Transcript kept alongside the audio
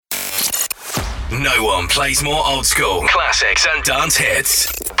No one plays more old school, classics and dance hits.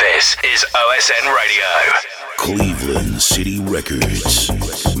 This is OSN Radio. Cleveland City Records.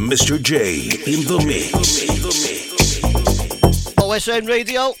 Mr. J in the mix. OSN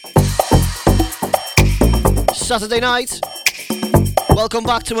Radio. Saturday night. Welcome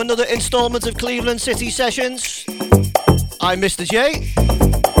back to another installment of Cleveland City Sessions. I'm Mr. J.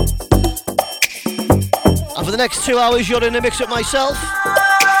 And for the next 2 hours, you're in the mix with myself.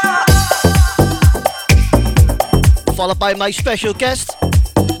 Followed by my special guest.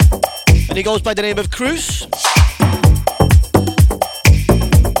 And he goes by the name of Kroose.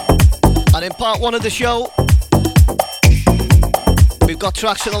 And in part one of the show, we've got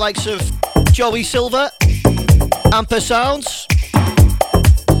tracks from the likes of Joey Silver, Amper Sounds,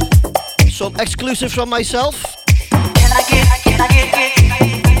 some exclusive from myself,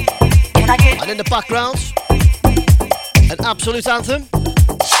 and in the background, an absolute anthem,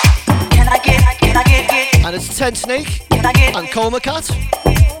 and it's Ten Snake and Coma Cat,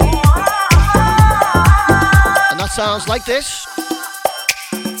 and that sounds like this.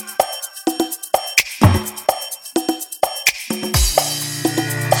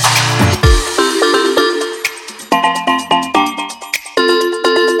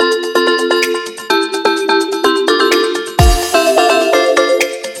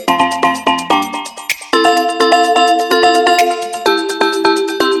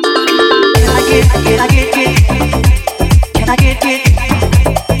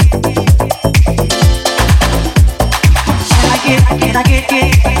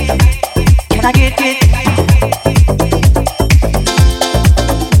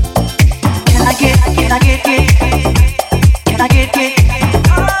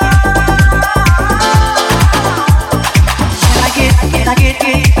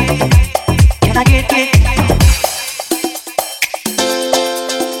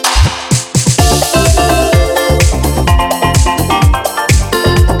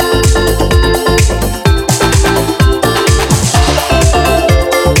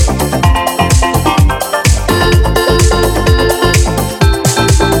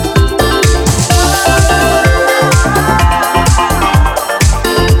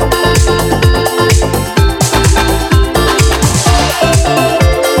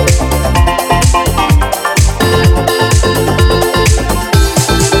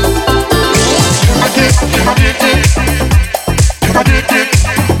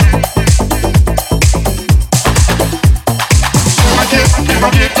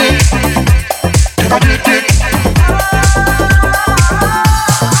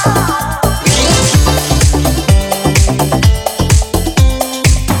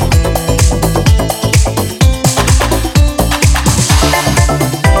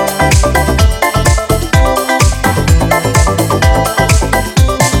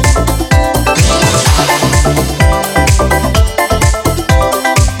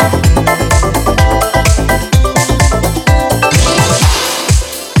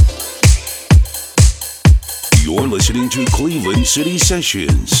 City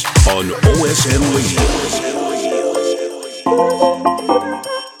Sessions on OSN Radio.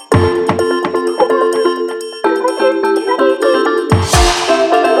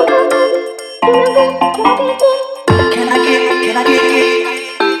 Can I get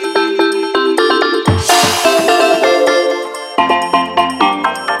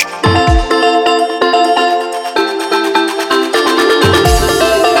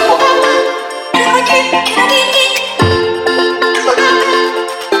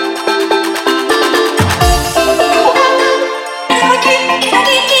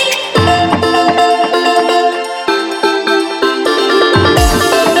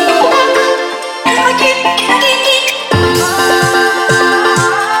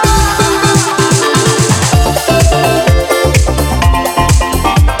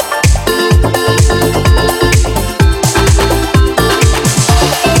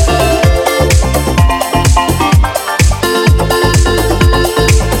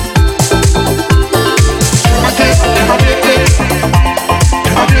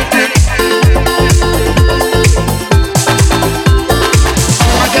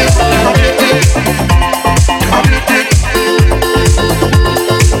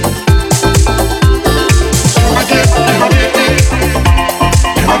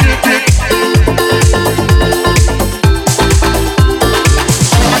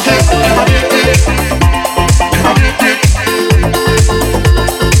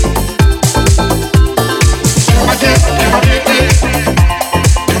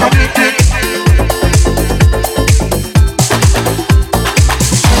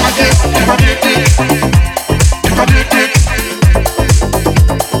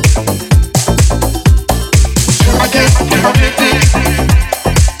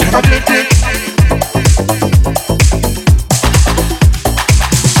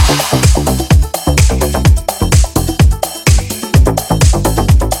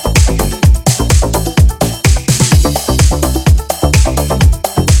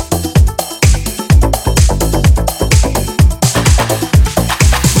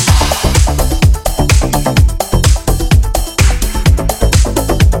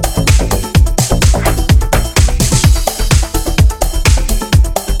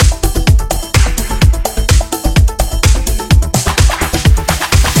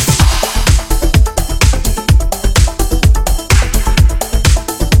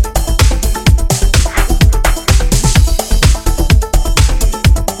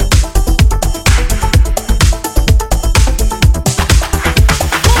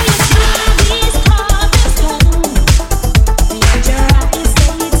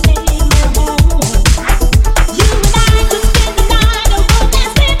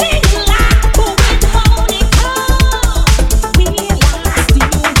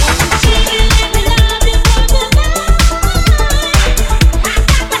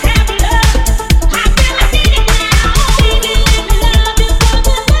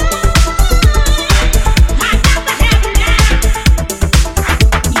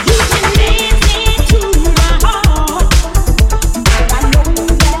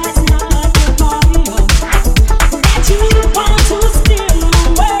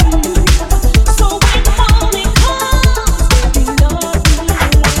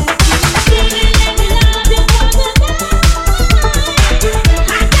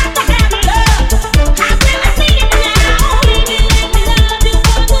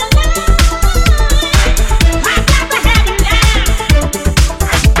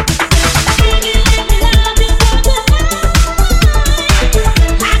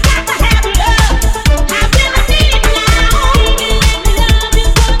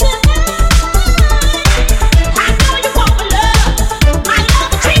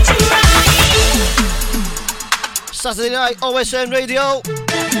Saturday night OSN Radio.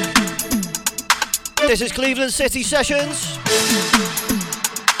 This is Cleveland City Sessions.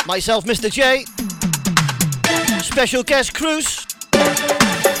 Myself, Mr. J. Special guest Kroose.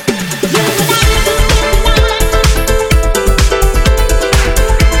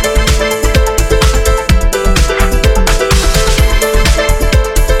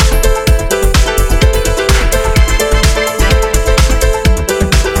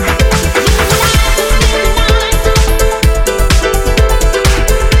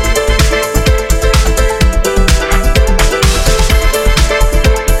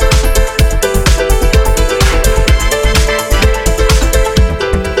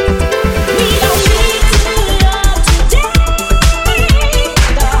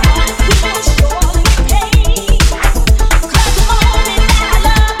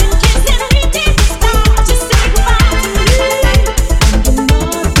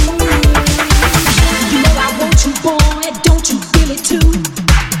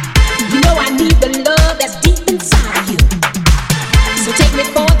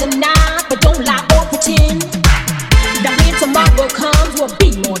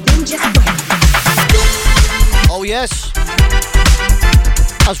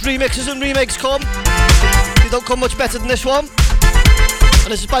 As remixes and remakes come, they don't come much better than this one.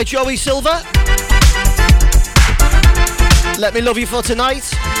 And this is by Joey Silver. Let Me Love You For Tonight.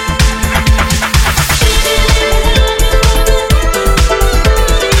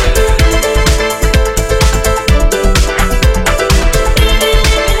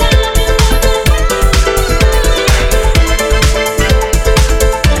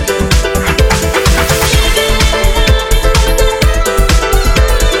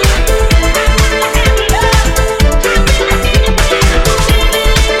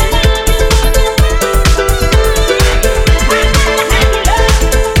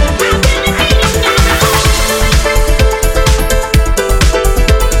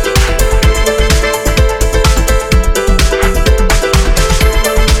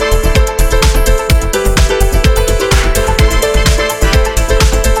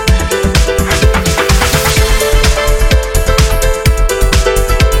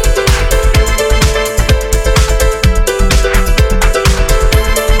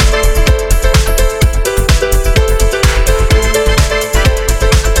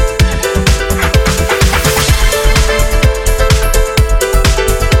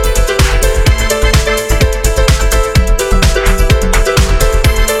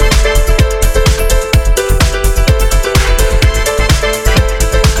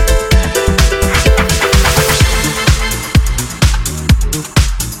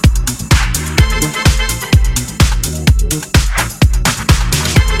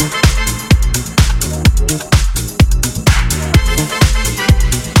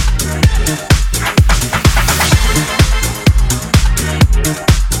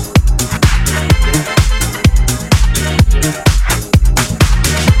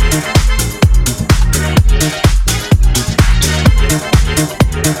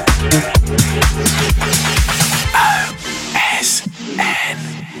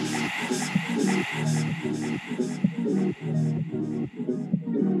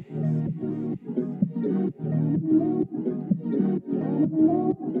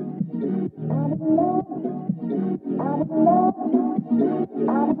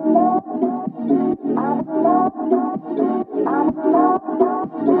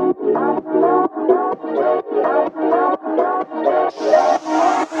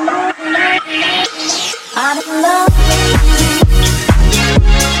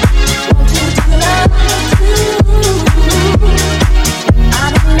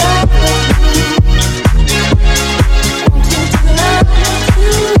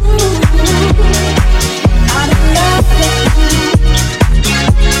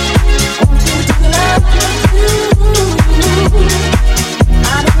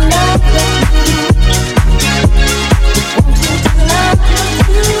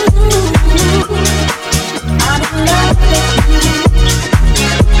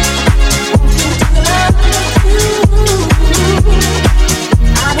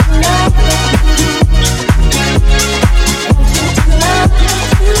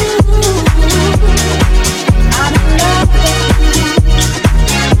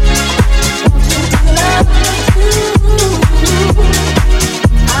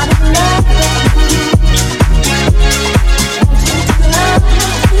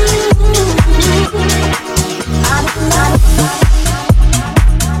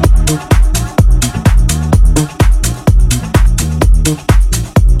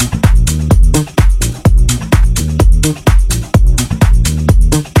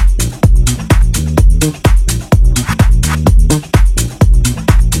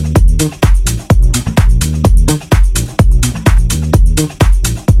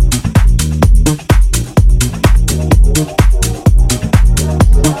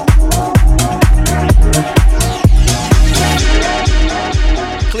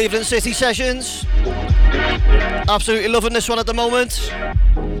 Cleveland City Sessions. Absolutely loving this one at the moment.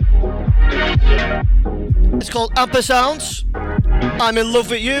 It's called Amper Sounds. I'm in love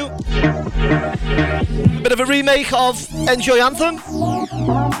with you. Bit of a remake of Enjoy Anthem.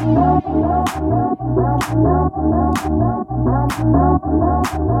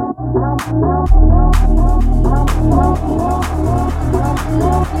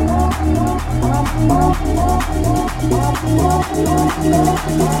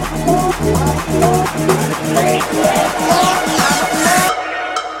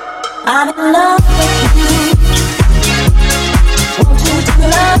 I'm in love with you. Want you to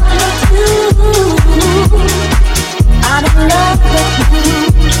love me too. I'm in love with you.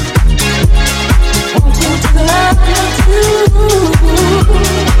 Want you to love me too.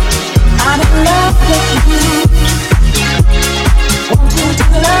 I'm in love with you. Want you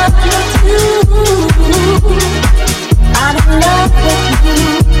to love me too. I'm in love with you.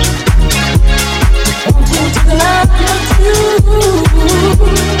 Want you to love me too.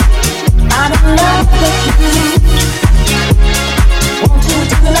 I'm in love with you. Want you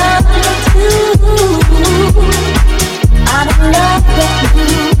to love me too. I'm in love with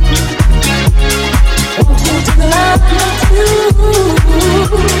you. Want you to love me too.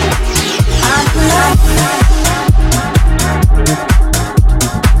 I'm in love with you.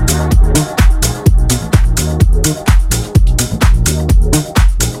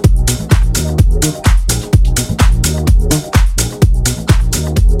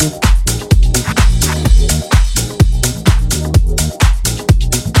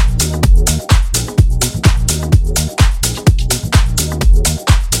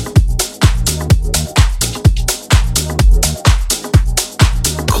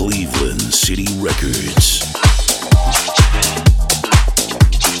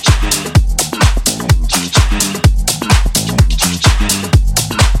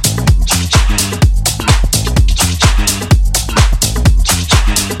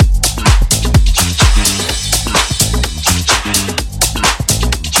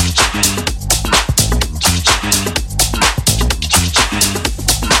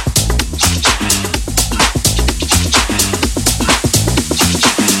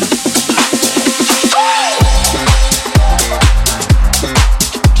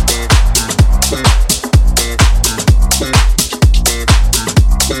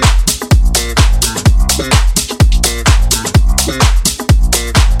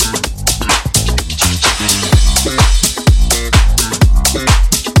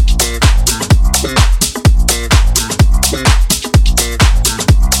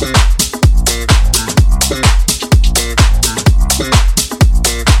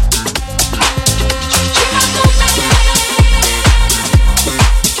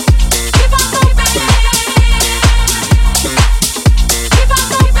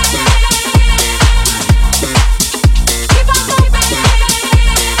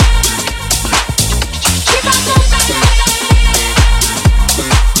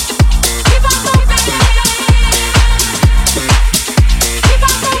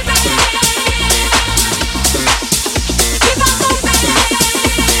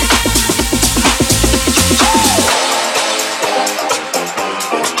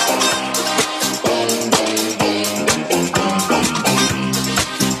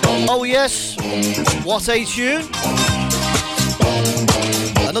 What a tune.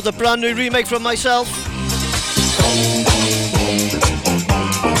 Another brand new remake from myself.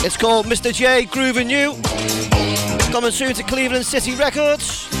 It's called Mr. J Groovin' You. Coming soon to Cleveland City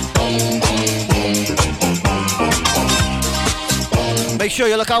Records. Make sure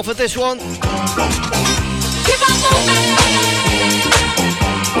you look out for this one. Keep on moving.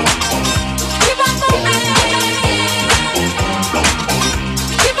 Keep on moving.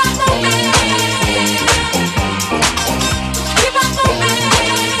 Keep on moving. Keep on moving. Keep on moving.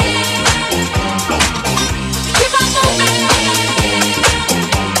 Keep on moving.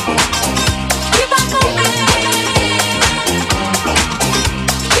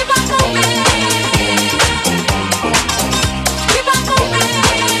 Keep on moving. Keep on moving.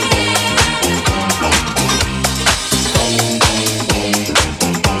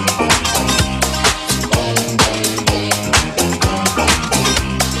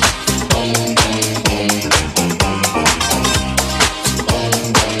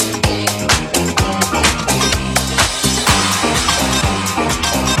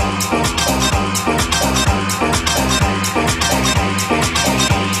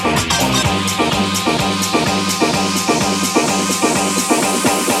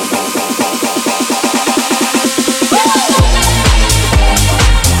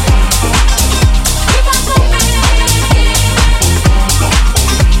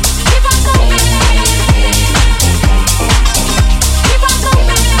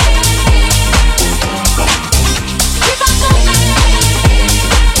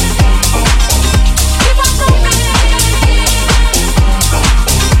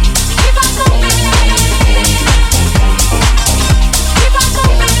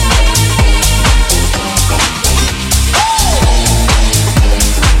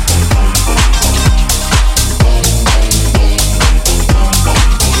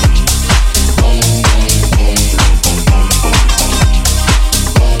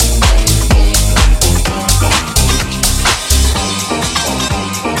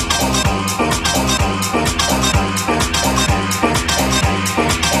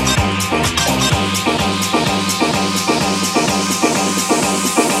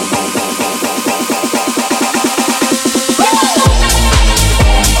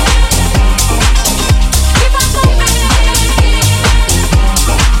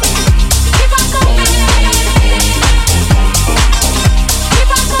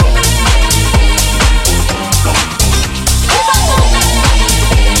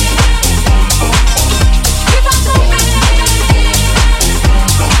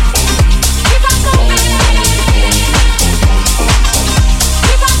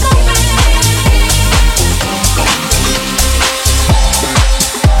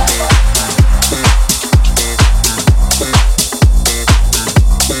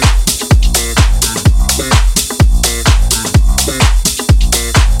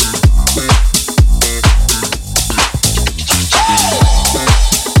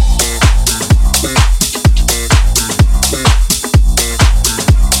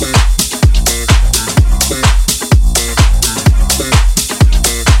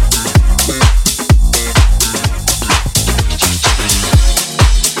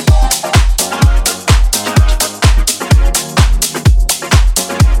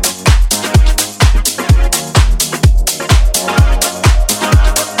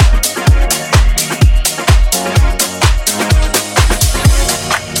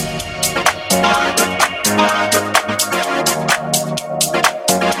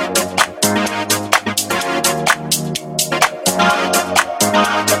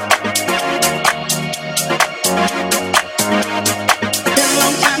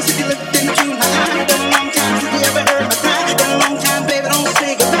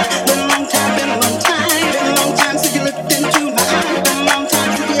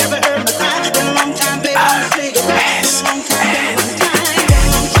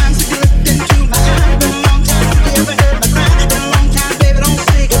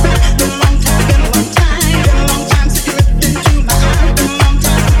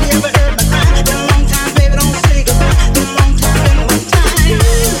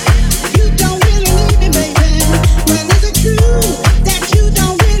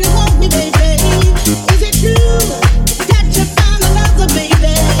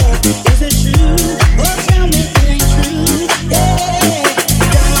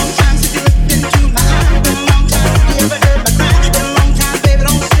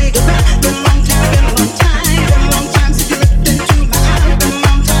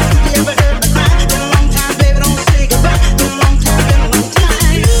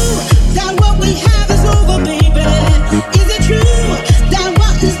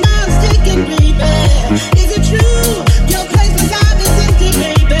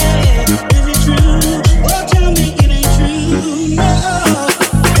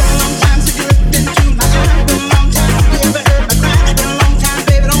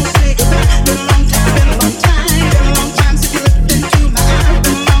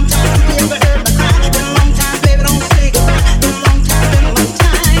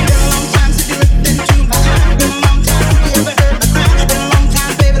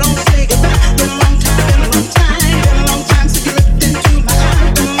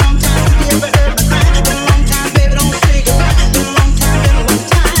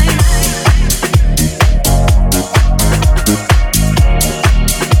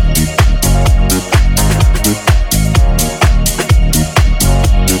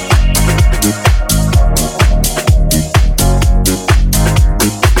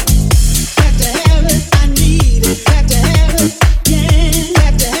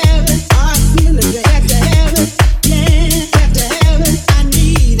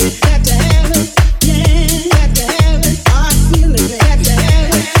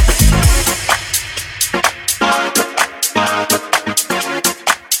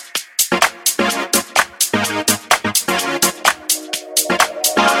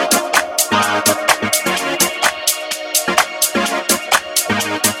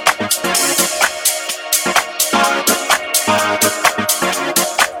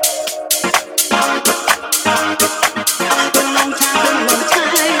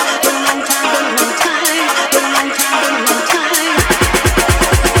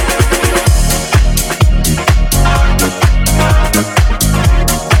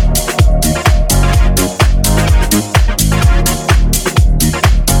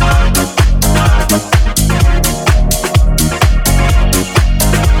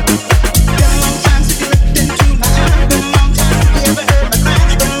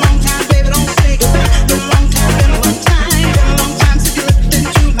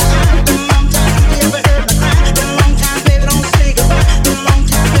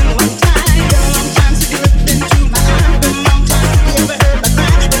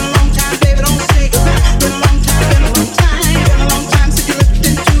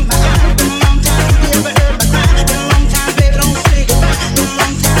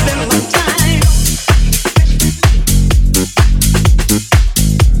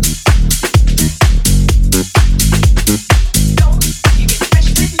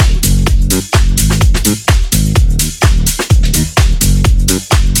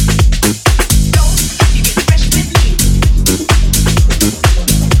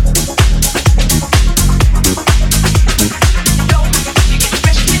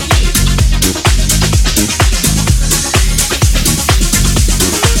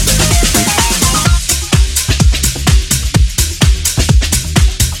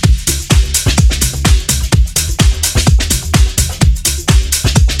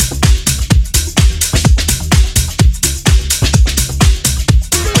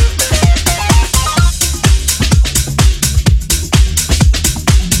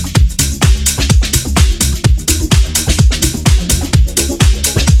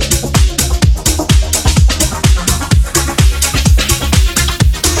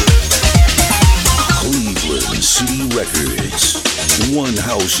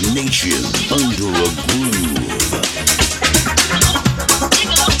 Funhouse Nation under a groove.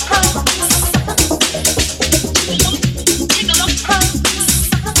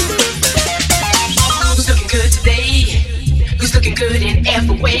 Who's looking good today? Who's looking good in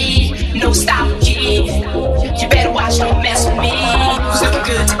every way? No stopping. You better watch, don't mess with me. Who's looking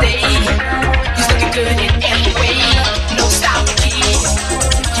good today? Who's looking good in every way? No stopping.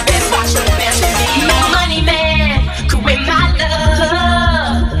 You better watch, don't mess with me. No money man could win my love.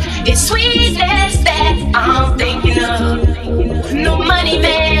 It's sweetness that I'm thinking of. No money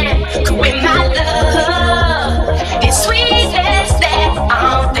man could win my love. It's sweetness that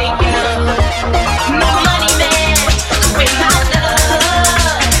I'm thinking of. No money man could win my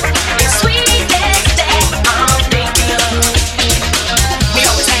love. It's sweetness that I'm thinking of. We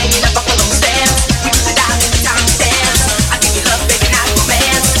always hanging up on those stairs. We do the dive every time we dance. I give you love, baby, not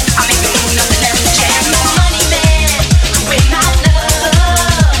romance. I make you move, nothing left to chance. No money man could win my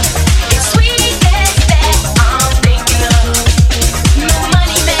love. It's sweetness that I'm thinking of. No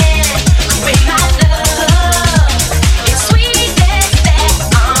money man could win my love. It's sweetness that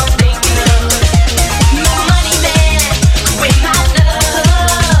I'm thinking of. No money man could win my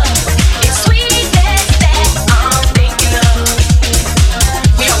love. It's sweetness that I'm thinking of.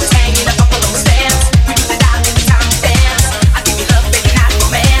 We always hanging up on those stairs. We do the dive every time we dance. I give you love, baby, not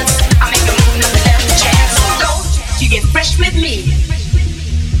romance. I make a move, nothing left to chance. So don't you get fresh with me.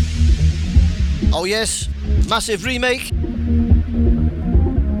 Oh yes, massive remake.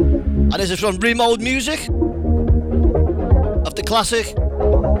 And this is from Remold Music of the classic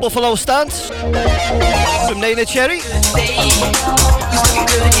Buffalo Stance from Nana Cherry. Who's looking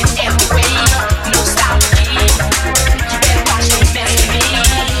good in every way? No stopping. You better watch, don't mess with me.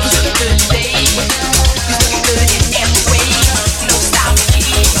 Who's looking good today? Who's looking good in every way? No stopping.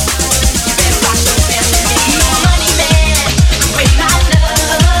 You better watch, don't mess with me. No money man could win my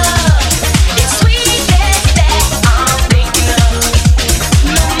love. It's sweetness that I'm thinking of.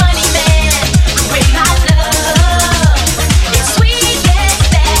 No money man could win my love. It's sweetness that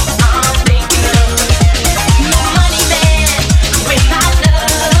I'm thinking of. No money man could win my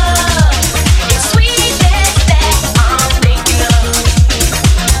love. It's sweetness that I'm thinking of.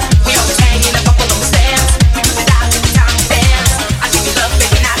 We always hanging up on those stairs. We do the dive every time we dance. I give you love,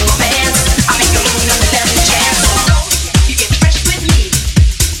 baby, not romance. I make you move, nothing left to chance. So you get fresh with me.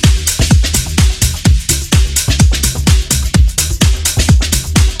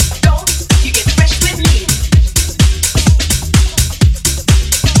 Don't you get fresh with me.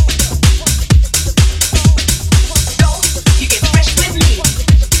 Don't you get fresh with me. Don't you get fresh with me. Don't you get fresh with me.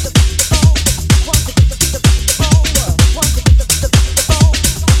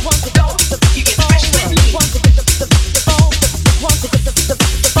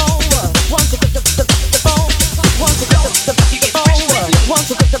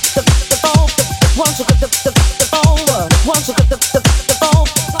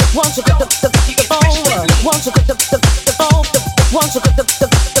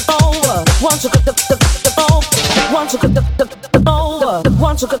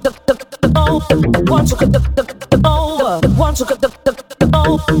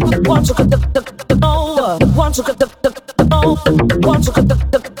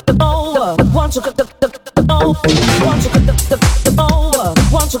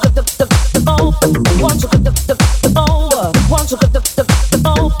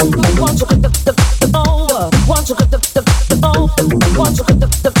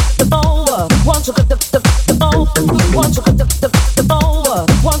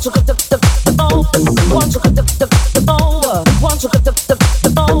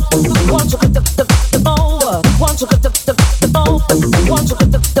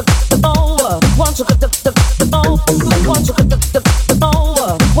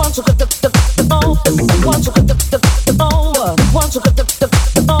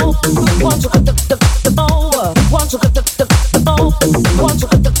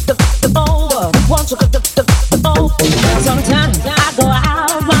 Sometimes I go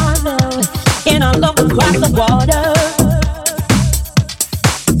out wandering and I look across the water,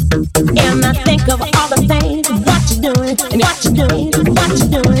 and I think of all the things, what you're doing, and what you're doing, what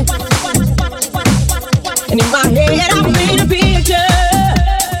you're doing. And in my head I paint a picture,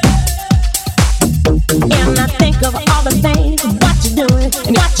 and I think of all the things, what you're doing,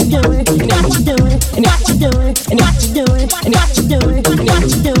 and what you're doing, and what you're doing, and what you're doing, and what you're doing, and what you're doing, and what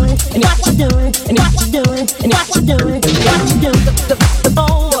you're doing, and what you're doing, and what you're doing, and what you're doing, and what you're doing.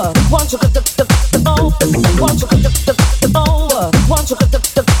 Want you want you want you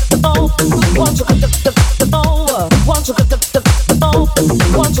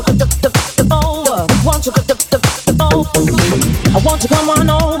I want to come on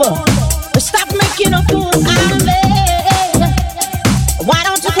over? Stop making a fool out of me. Why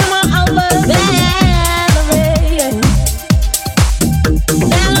don't you come on over, Valerie?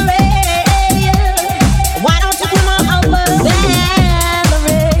 Valerie, why don't you come on over, Valerie?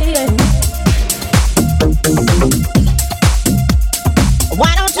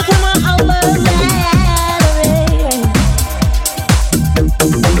 Why don't you come on over, Valerie?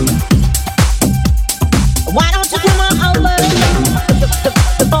 Why don't you come on over?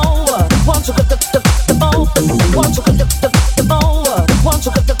 The bowl, won't you get the bowl? Won't you get the bowl? Won't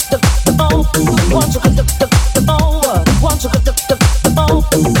you get the bowl? Won't you get the bowl? Won't you get the bowl?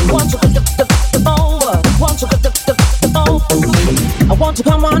 Won't you get the bowl? Won't you get the bowl? I want to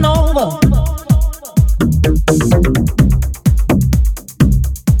come on over.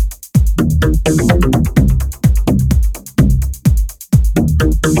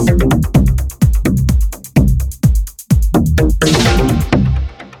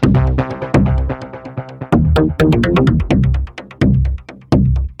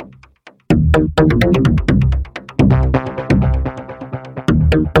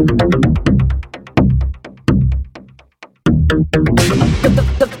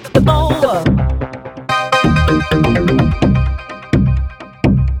 The bowl.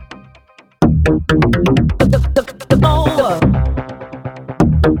 The bowl.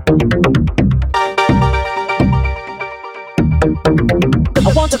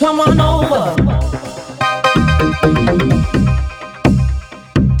 I want to come on over.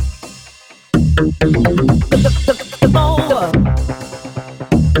 The bowl.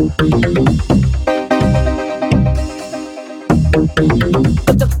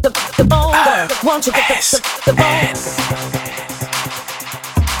 The bowl. Won't you get the bowl?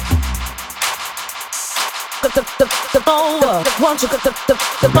 The bowl. Won't you get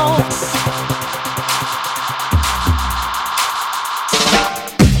the bowl?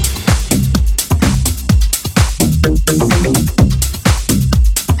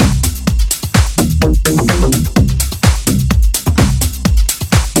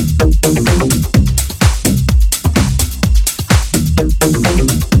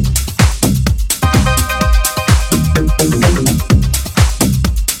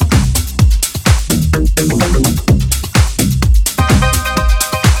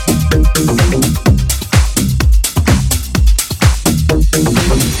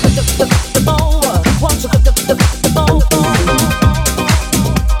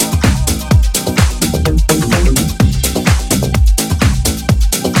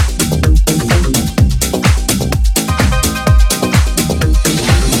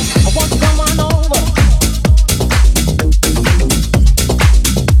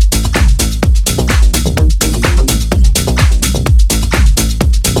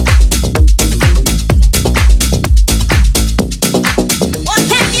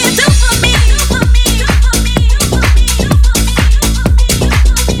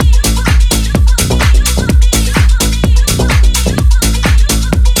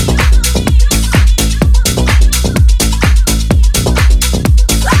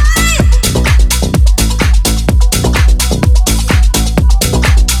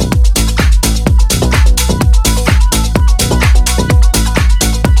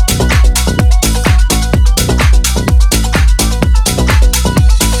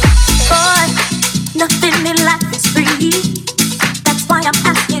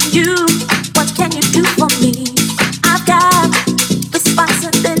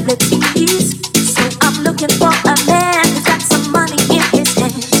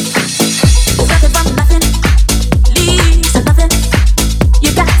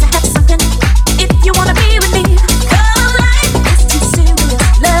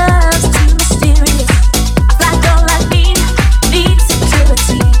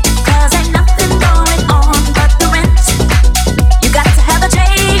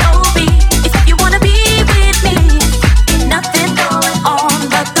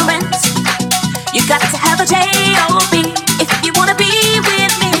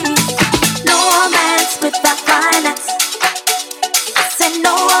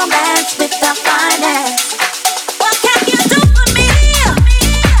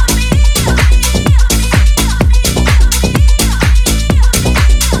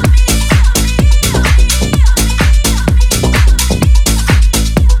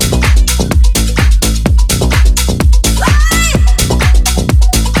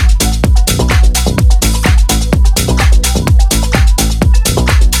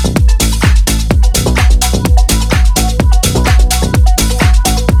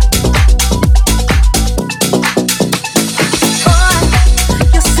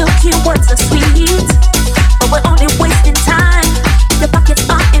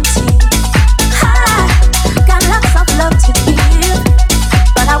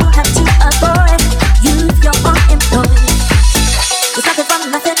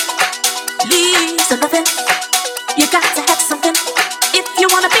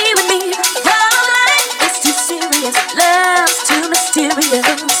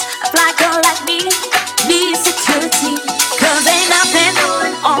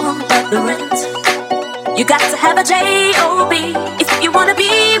 a J-O-B. If you wanna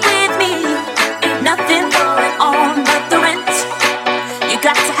be with me, ain't nothing going on but the rent. You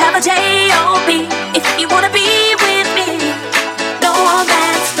got to have a J-O-B. If you wanna be with me, no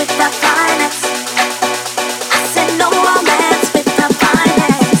romance without finance. I said no romance without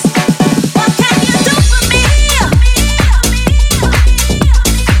finance. What can you do for me?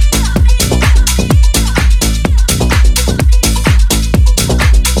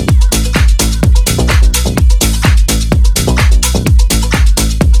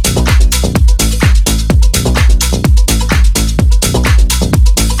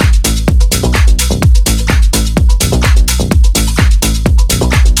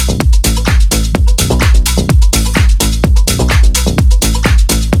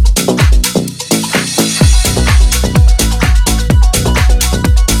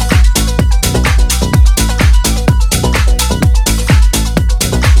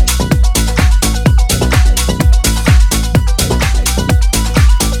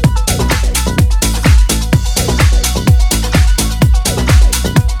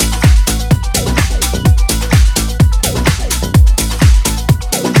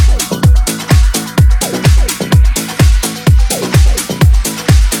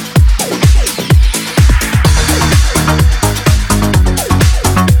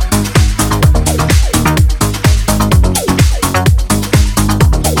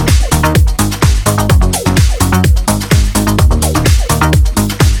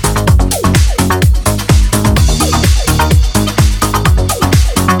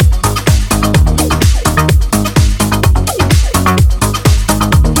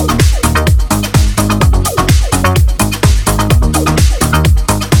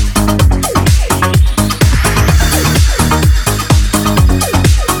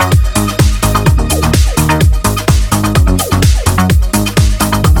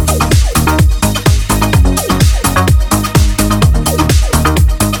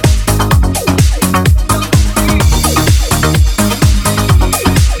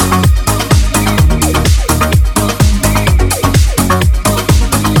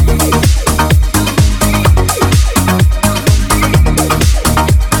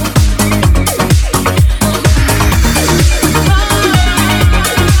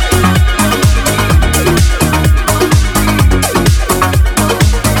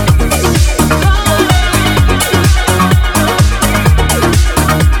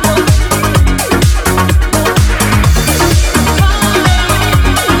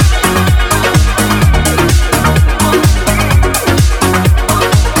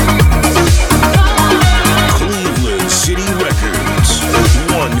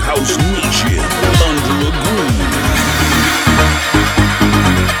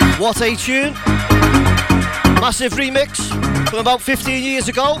 What a tune. Massive remix from about 15 years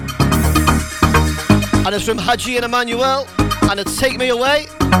ago. And it's from Haji and Emmanuel. And it's Take Me Away.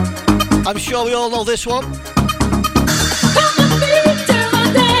 I'm sure we all know this one.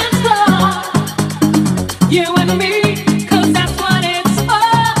 You and me.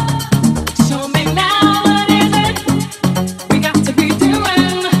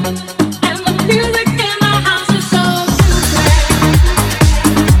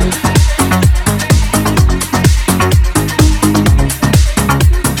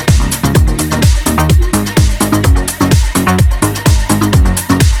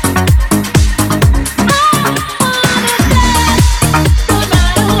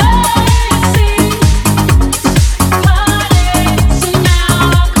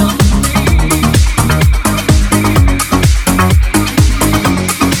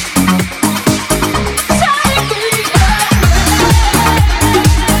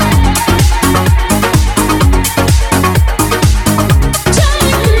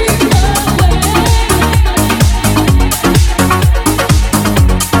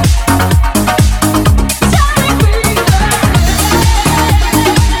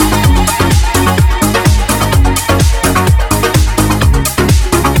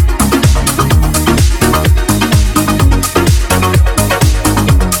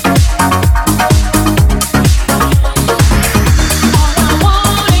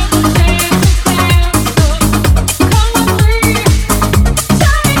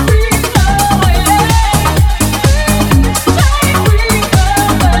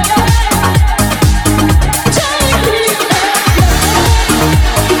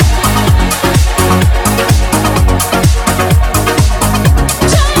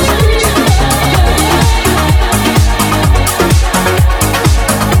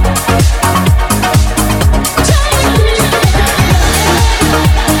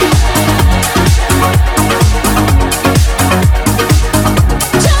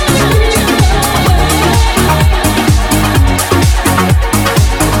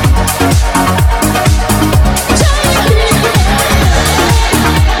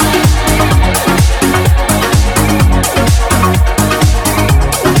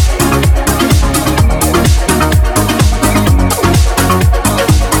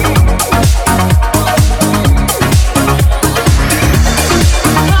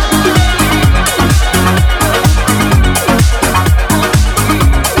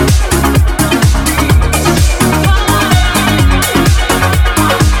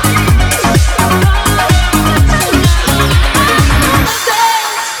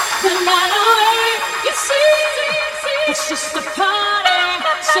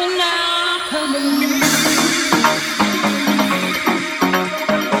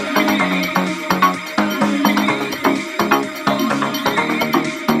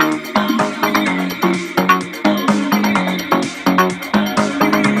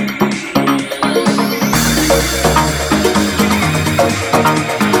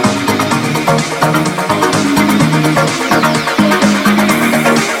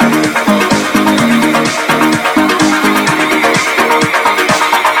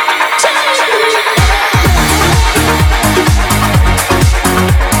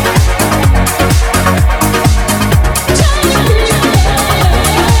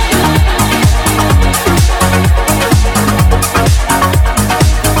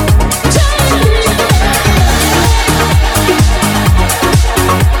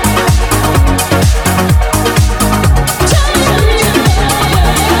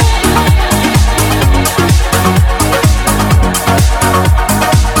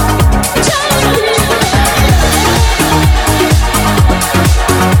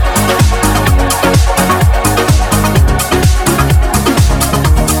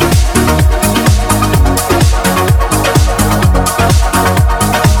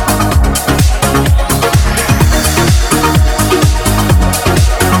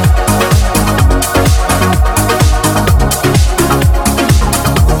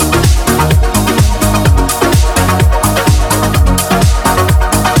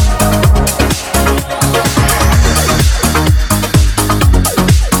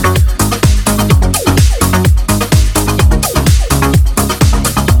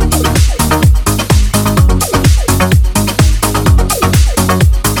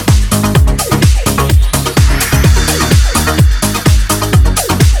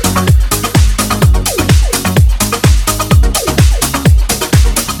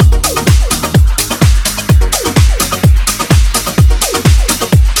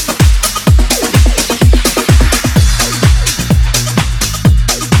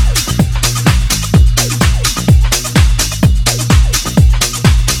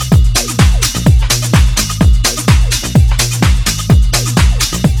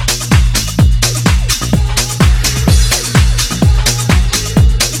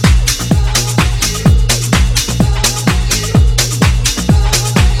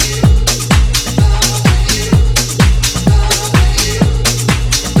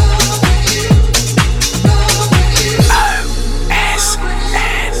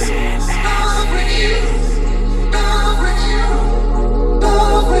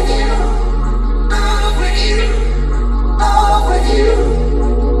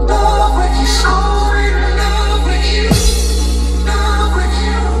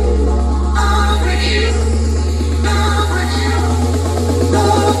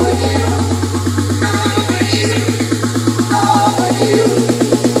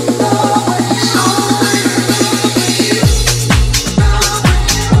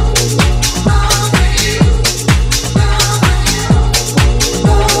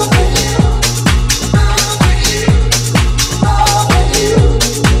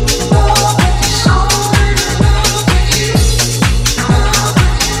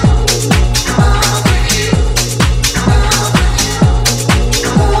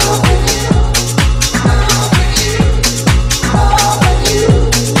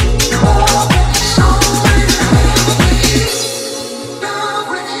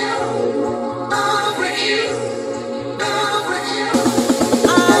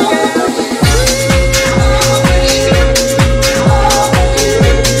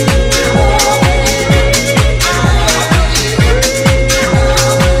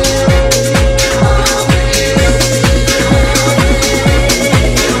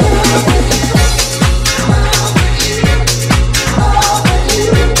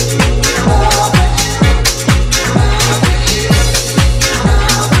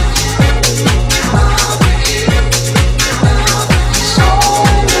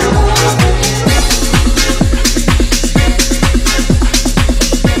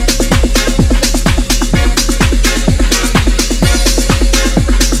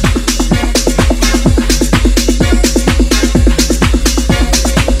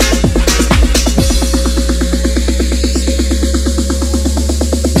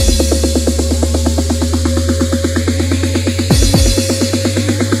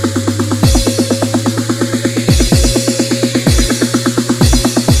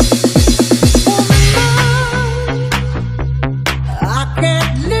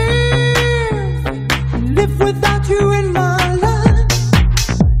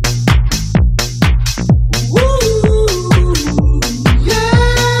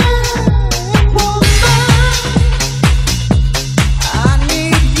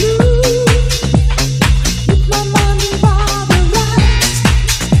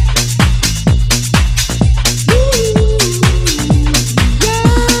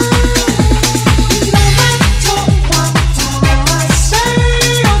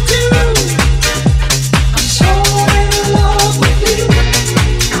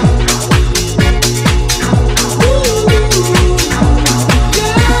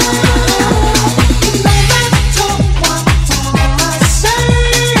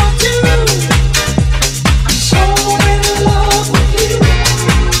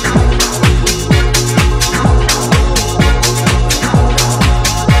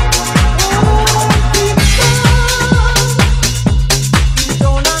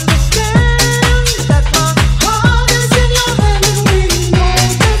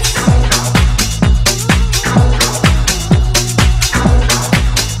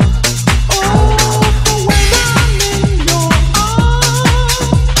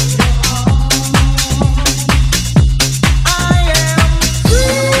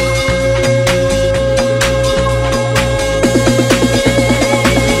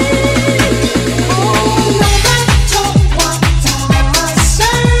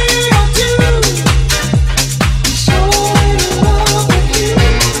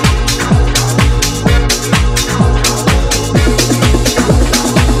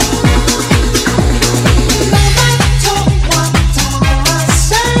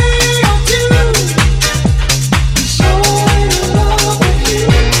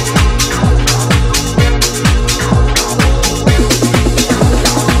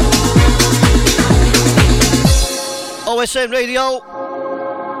 OSN Radio.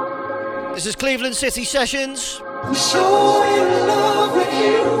 This is Cleveland City Sessions.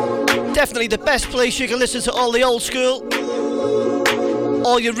 Definitely the best place you can listen to all the old school,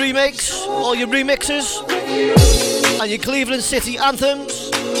 all your remakes, all your remixes, and your Cleveland City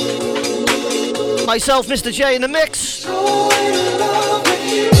anthems. Myself, Mr. J, in the mix.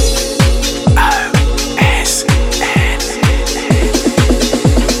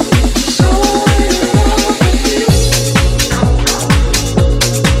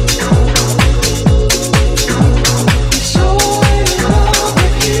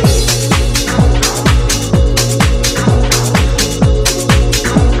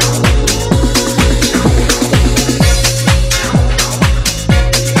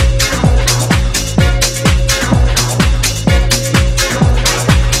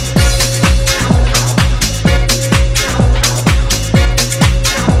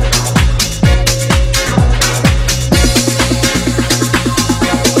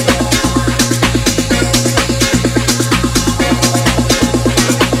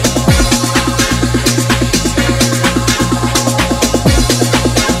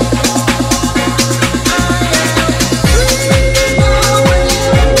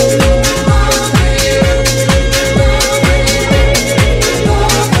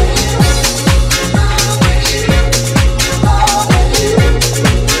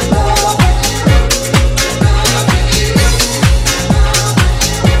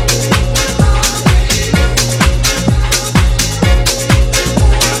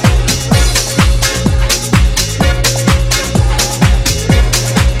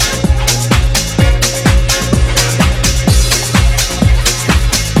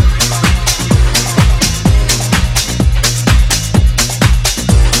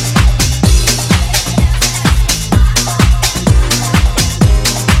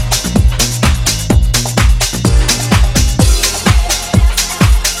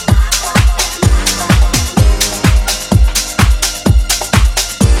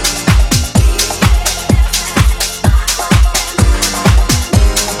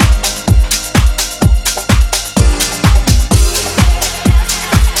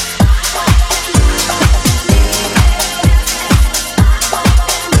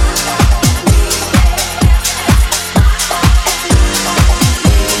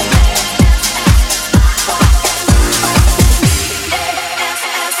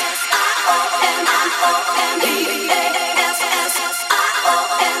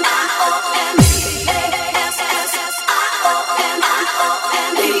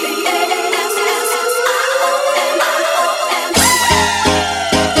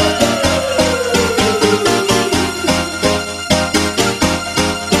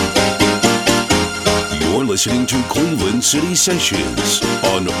 Listening to Cleveland City Sessions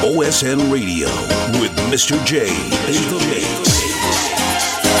on OSN Radio with Mr. J in the mix.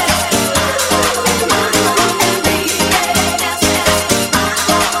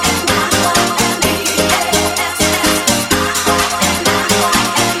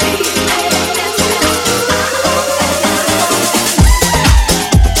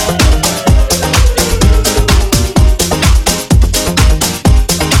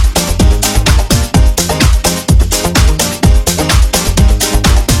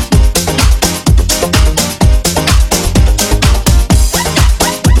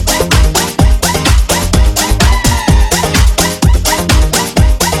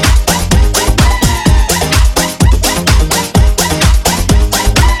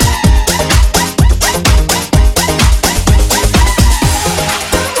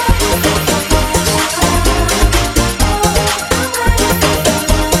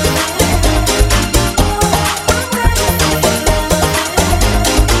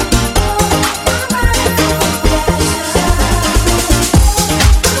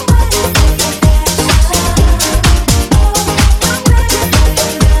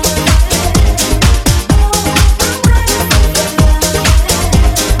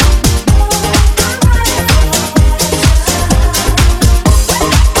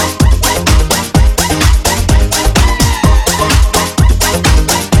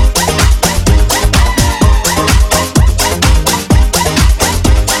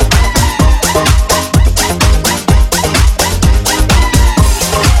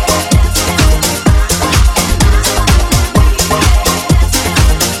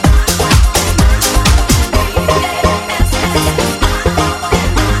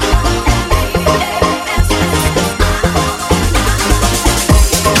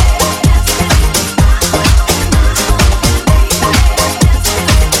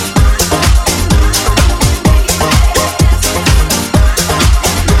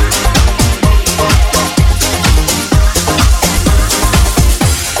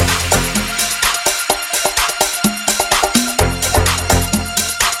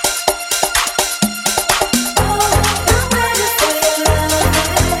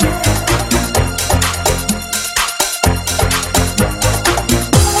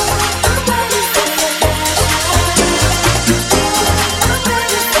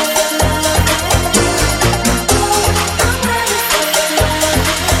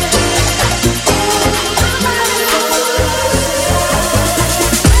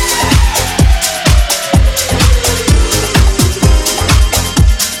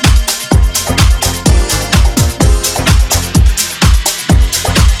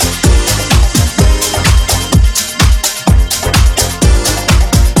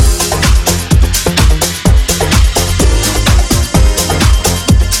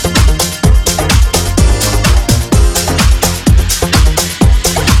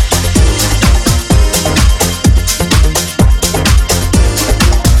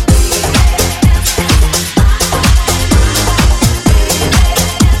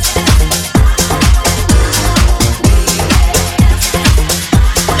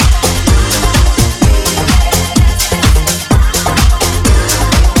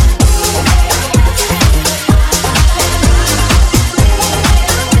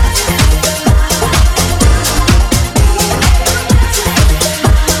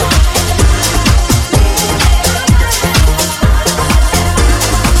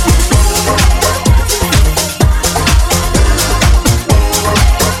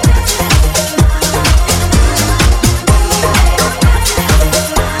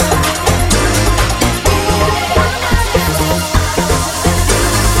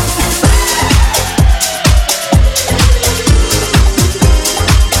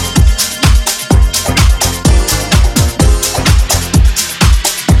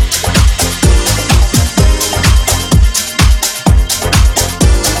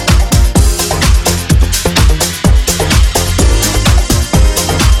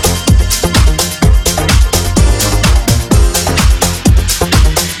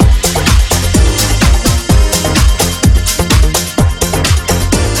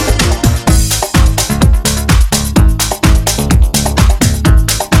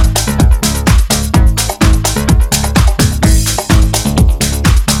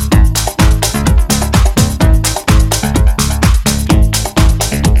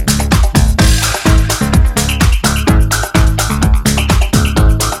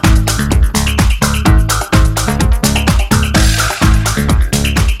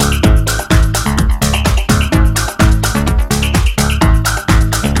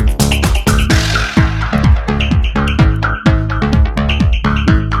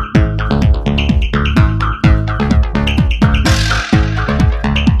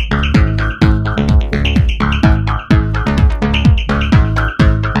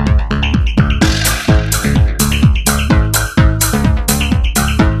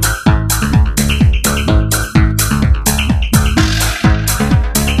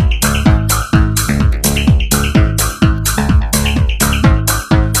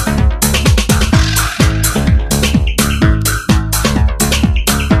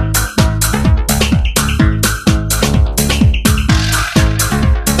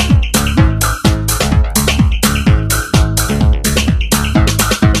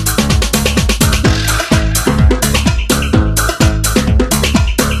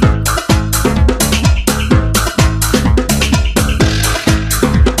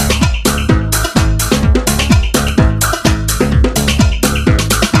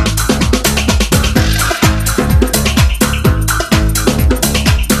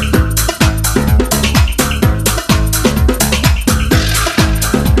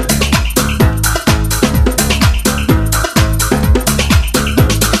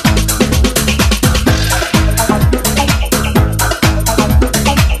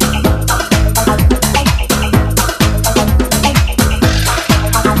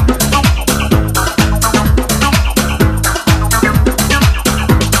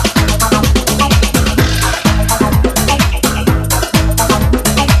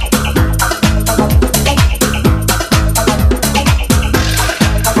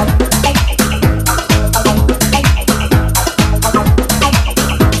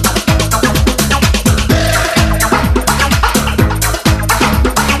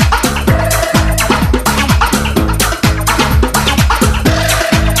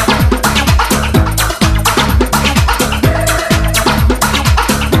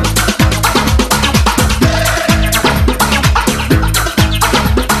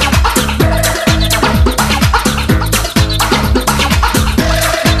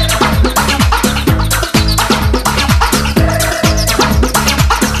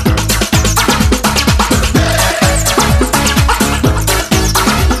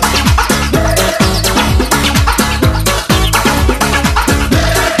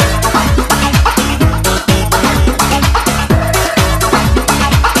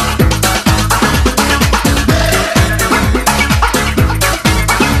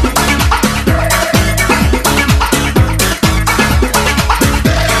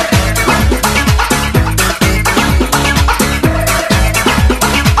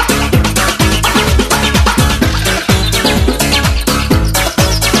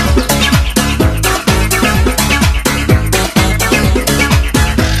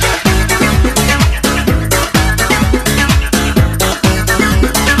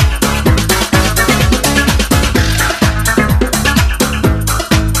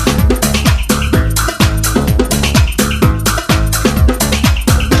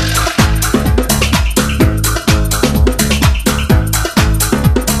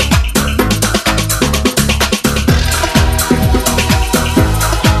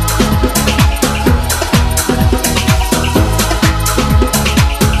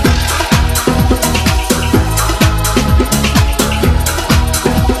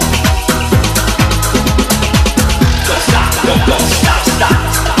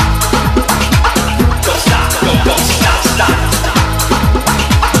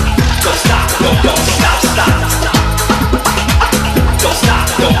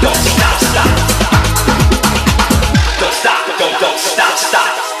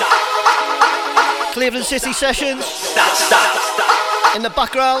 Cleveland City Sessions. In the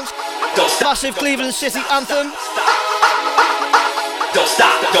background, massive Cleveland City anthem.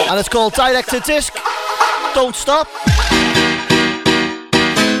 And it's called Direct to Disc. Don't Stop.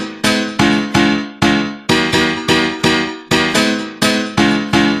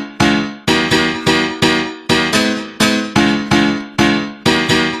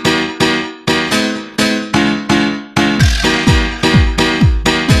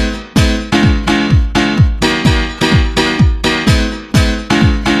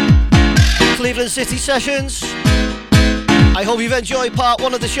 Cleveland City Sessions. I hope you've enjoyed part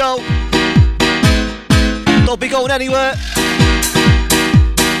 1 of the show. Don't be going anywhere.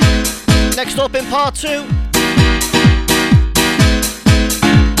 Next up in part 2.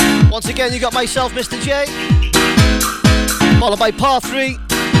 Once again, you got myself, Mr. J. Followed by part 3.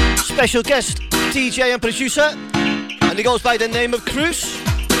 Special guest, DJ and producer. And he goes by the name of Kroose.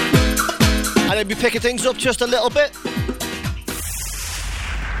 And he'll be picking things up just a little bit.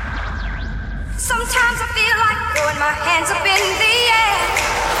 Sometimes I feel like throwing my hands up in the air.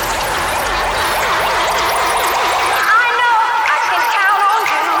 I know I can count on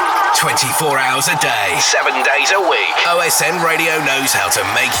you. 24 hours a day, 7 days a week. OSN Radio knows how to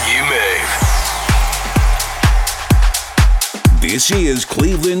make you move. This is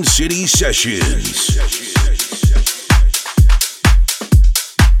Cleveland City Sessions.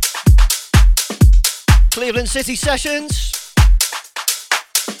 Cleveland City Sessions.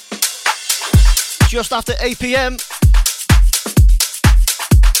 Just after 8 PM.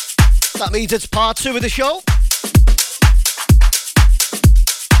 That means it's part 2 of the show.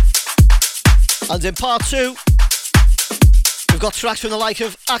 And in part 2, we've got tracks from the like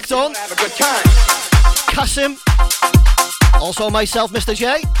of Acton, Kasim, also myself, Mr.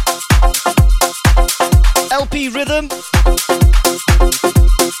 J, LP Rhythm,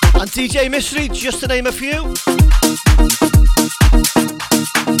 and DJ Mystery, just to name a few.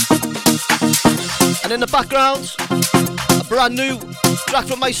 And in the background, a brand new track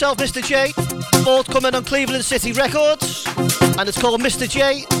from myself, Mr. J, both coming on Cleveland City Records, and it's called Mr.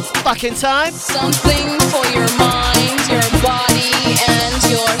 J, Back in Time. Something for your mind, your body, and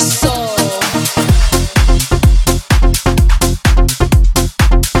your soul.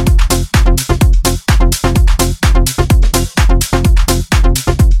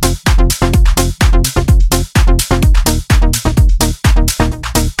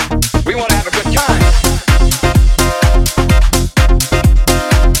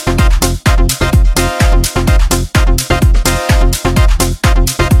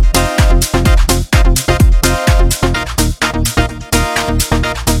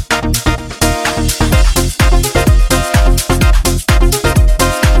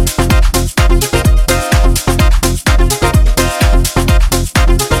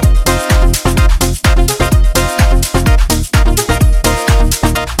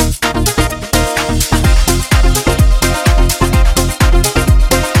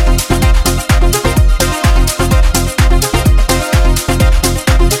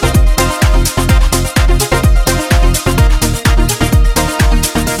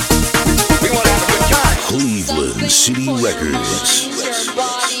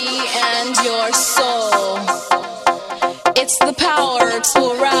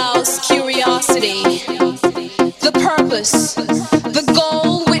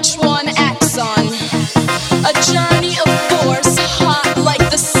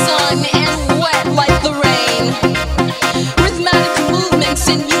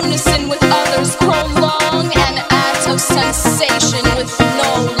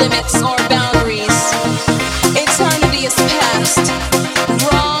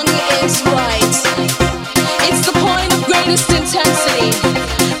 Intensity,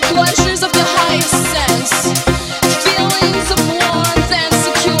 pleasures of the highest sense.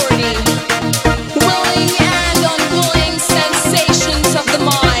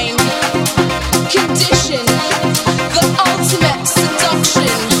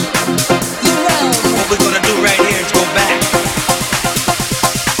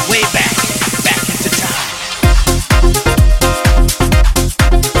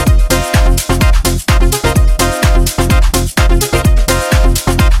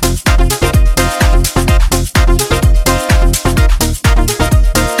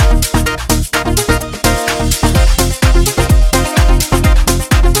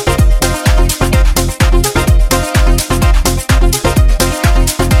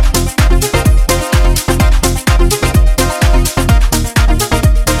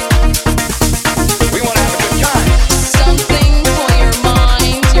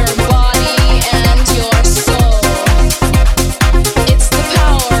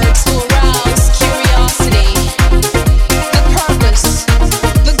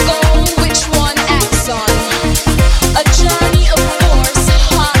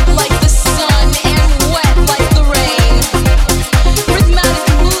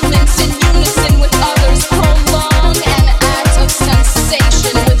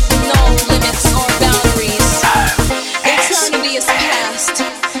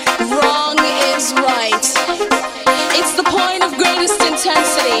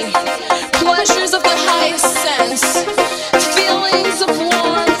 intensity, pleasures of the highest sense, feelings of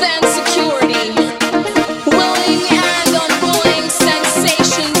warmth and security, willing and unwilling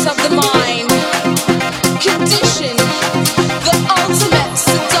sensations of the mind, condition, the ultimate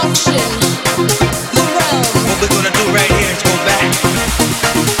seduction, the realm. What we're gonna do right here is go back,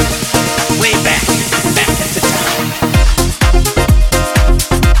 way back into time.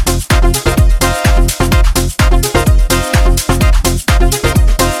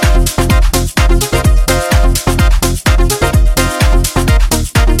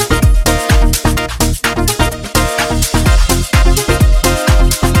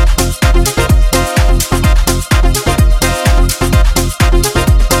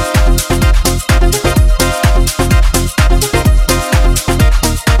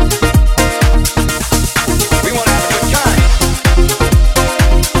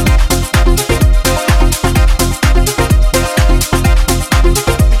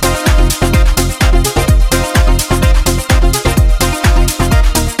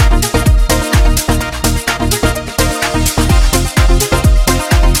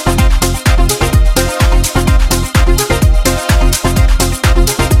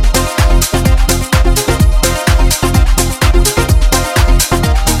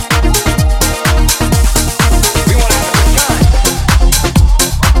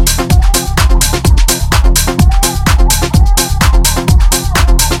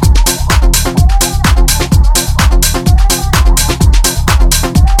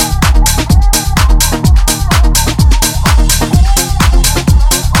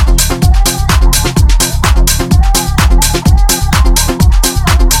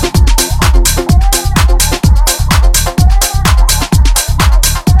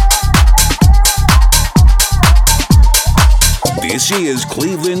 This is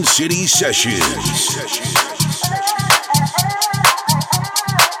Cleveland City Sessions.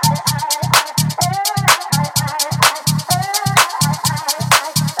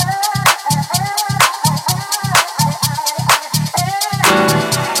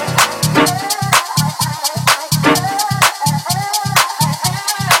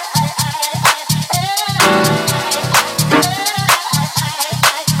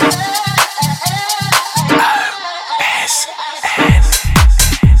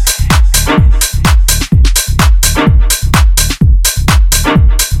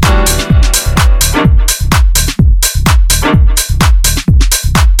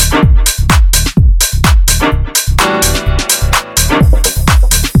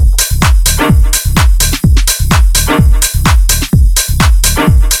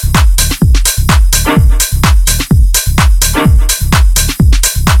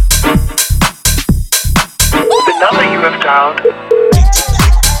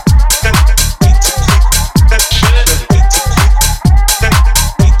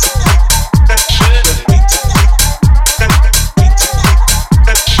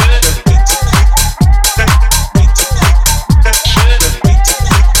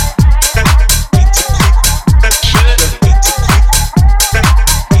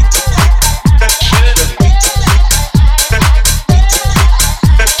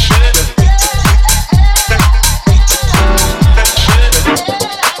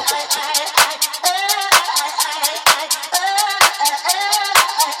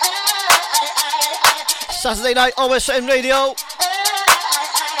 Saturday night OSN Radio.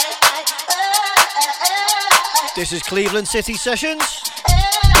 This is Cleveland City Sessions.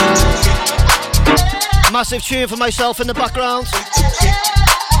 Massive tune for myself in the background.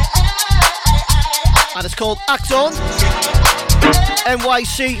 And it's called Act On.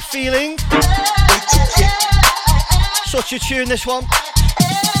 NYC Feeling. Such a tune, this one.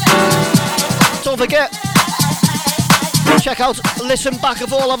 Don't forget, check out, listen back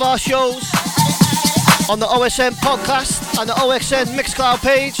of all of our shows on the OSN podcast and the OSN Mixcloud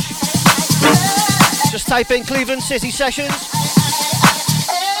page. Just type in Cleveland City Sessions.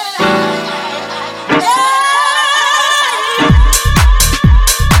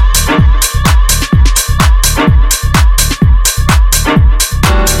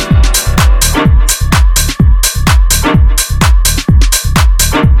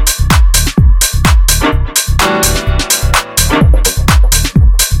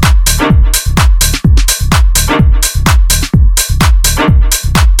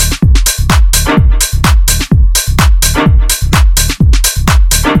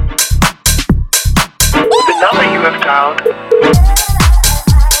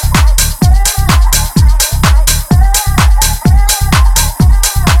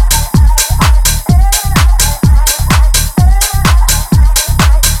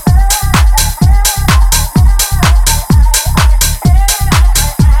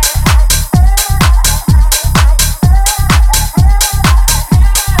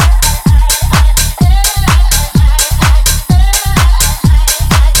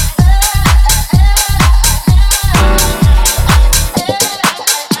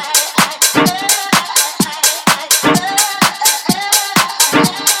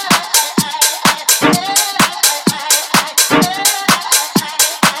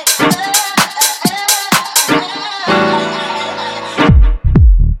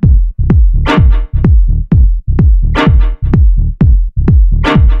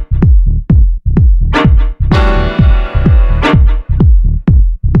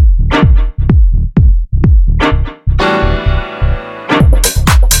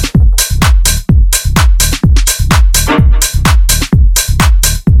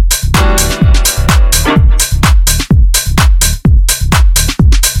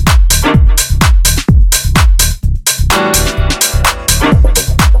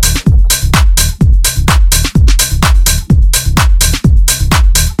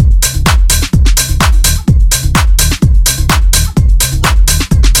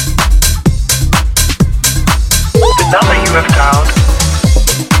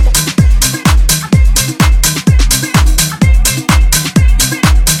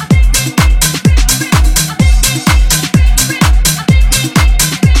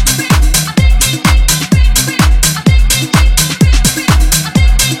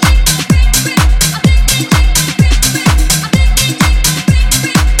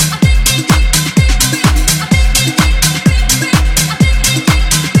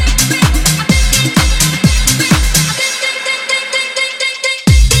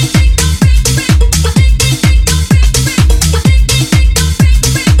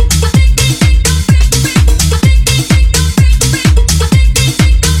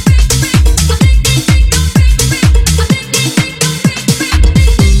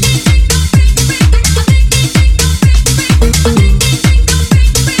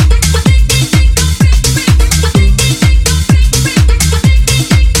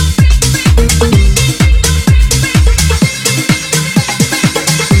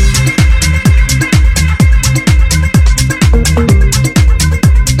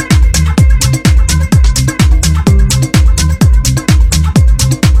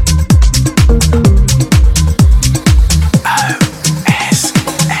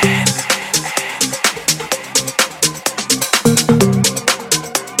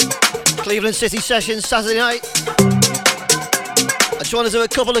 Cleveland City Sessions Saturday night. I just want to do a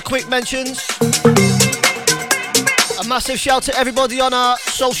couple of quick mentions. A massive shout to everybody on our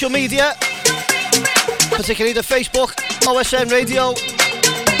social media, particularly the Facebook OSN Radio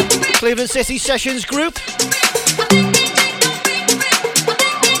Cleveland City Sessions group.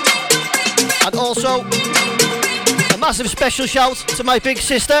 And also a massive special shout to my big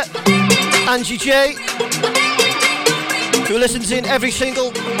sister, Angie J, who listens in every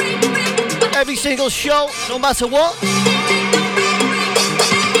single show, no matter what.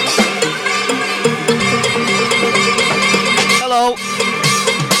 Hello.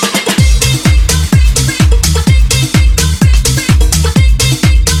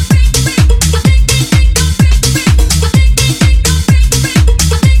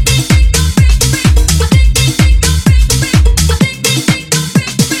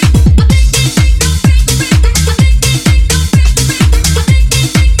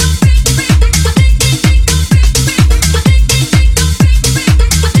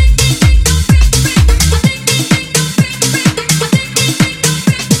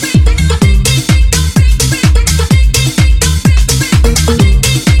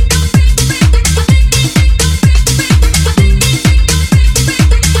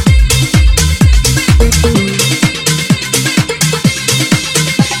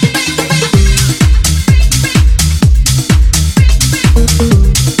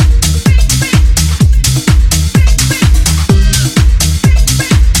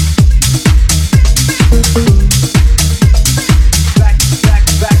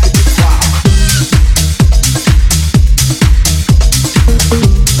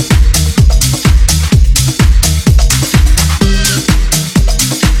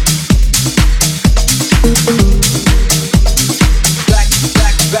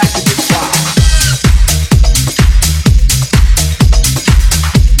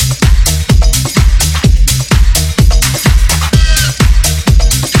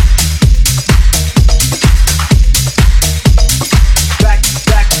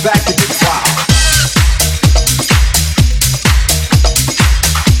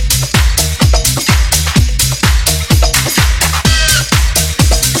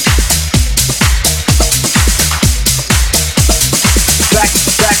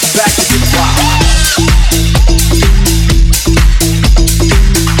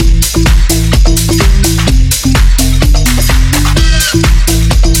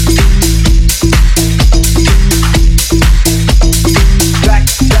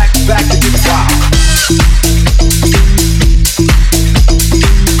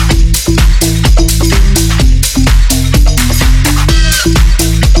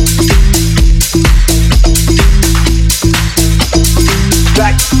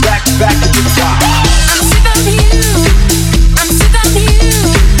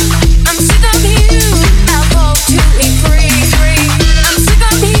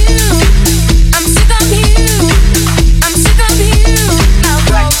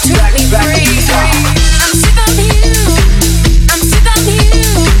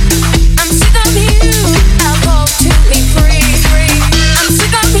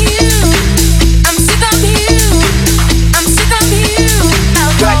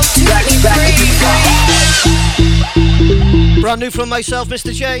 Brand new from myself,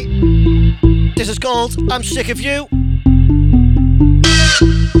 Mr. J. This is called I'm Sick of You.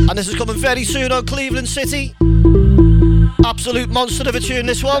 And this is coming very soon on Cleveland City. Absolute monster of a tune,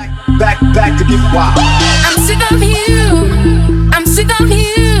 this one. Back to get wild. I'm sick of you. I'm sick of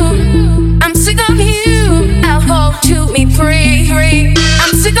you. I'm sick of you. I'll hold to me free.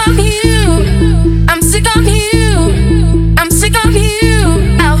 I'm sick of you. I'm sick of you. I'm sick of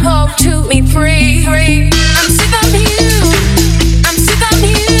you. I'll hold to me free. I'm sick of you. I'm sick of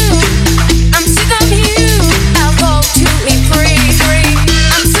you. I'm sick of you. I'll hold to me free.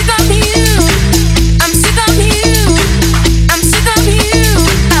 I'm sick of you. I'm sick of you. I'm sick of you.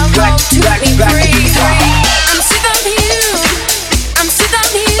 I'll hold to me free. I'm sick of you. I'm sick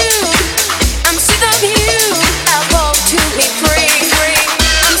of you. I'm sick of you. I'll hold to me free.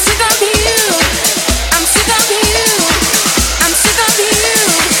 I'm sick of you. I'm sick of you.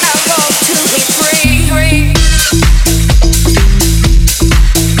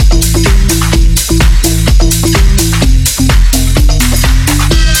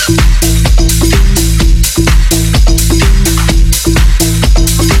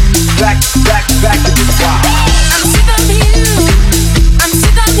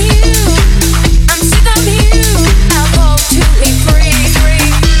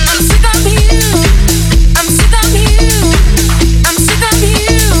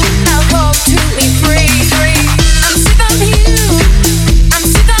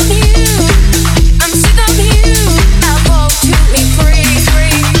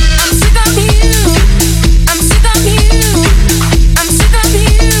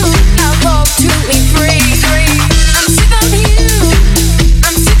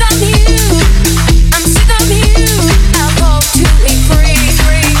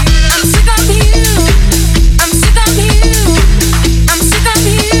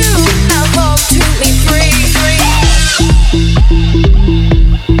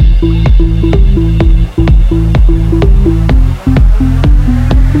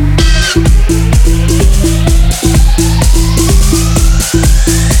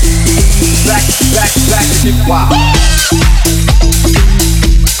 to get wild.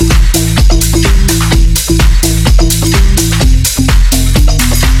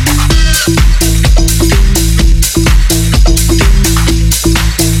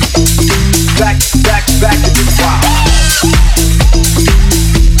 Back to get wild.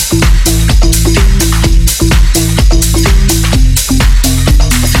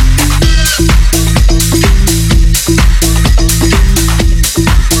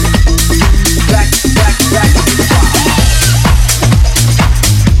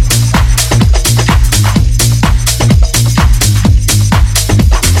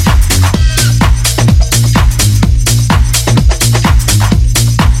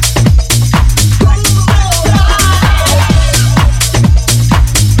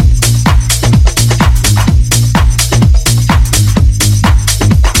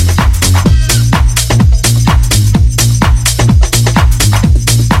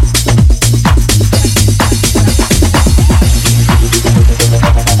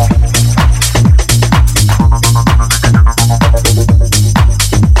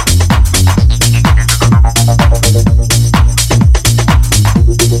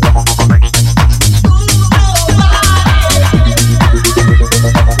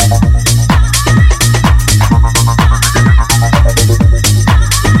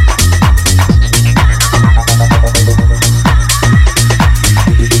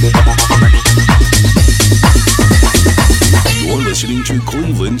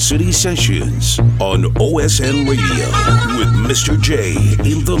 City Sessions on OSN Radio with Mr. J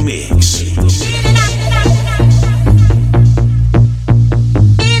in the mix.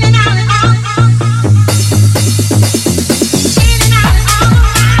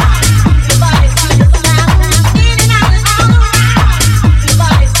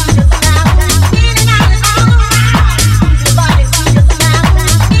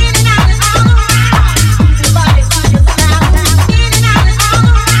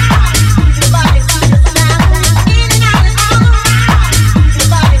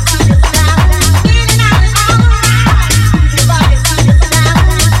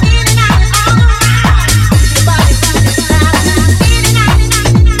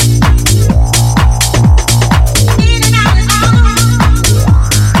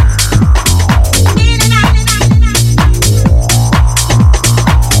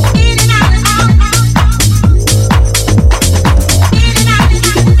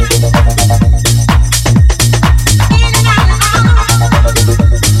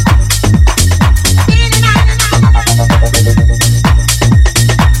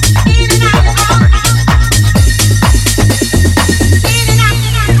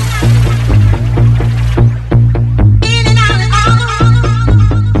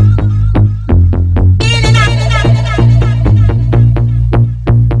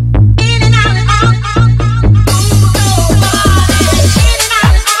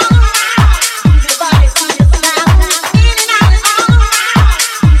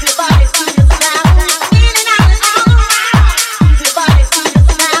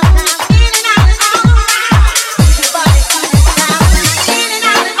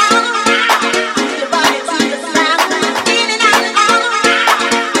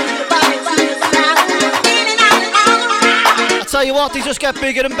 They just get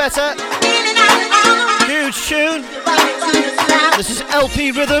bigger and better. Huge tune. This is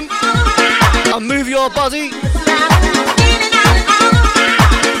LP Rhythm and Move Your Body.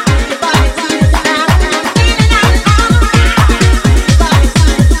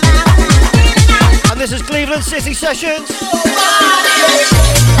 And this is Cleveland City Sessions. Bye.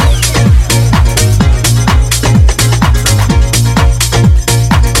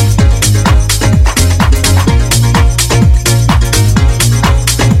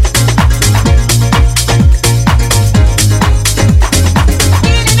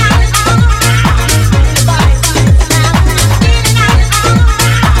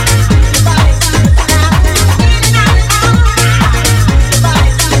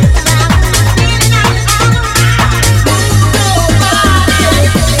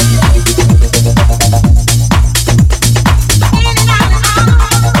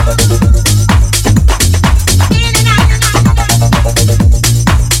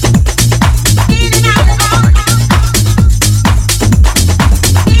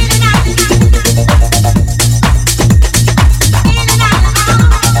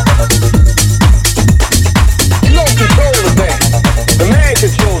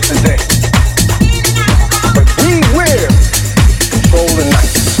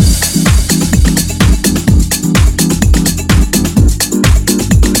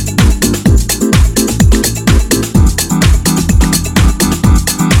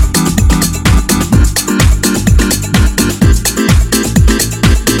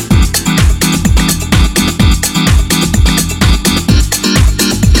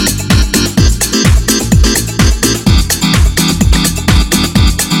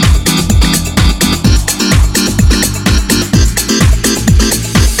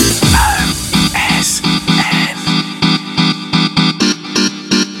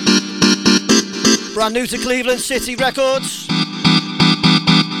 brand new to Cleveland City Records.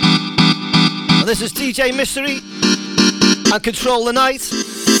 And this is DJ Mystery and Control the Night.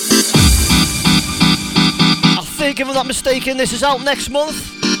 I think if I'm not mistaken, this is out next month.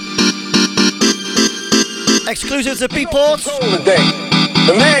 Exclusive to Beatport. Control the day.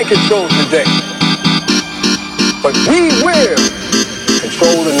 The man controls the day. But we will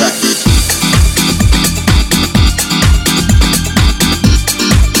control the night.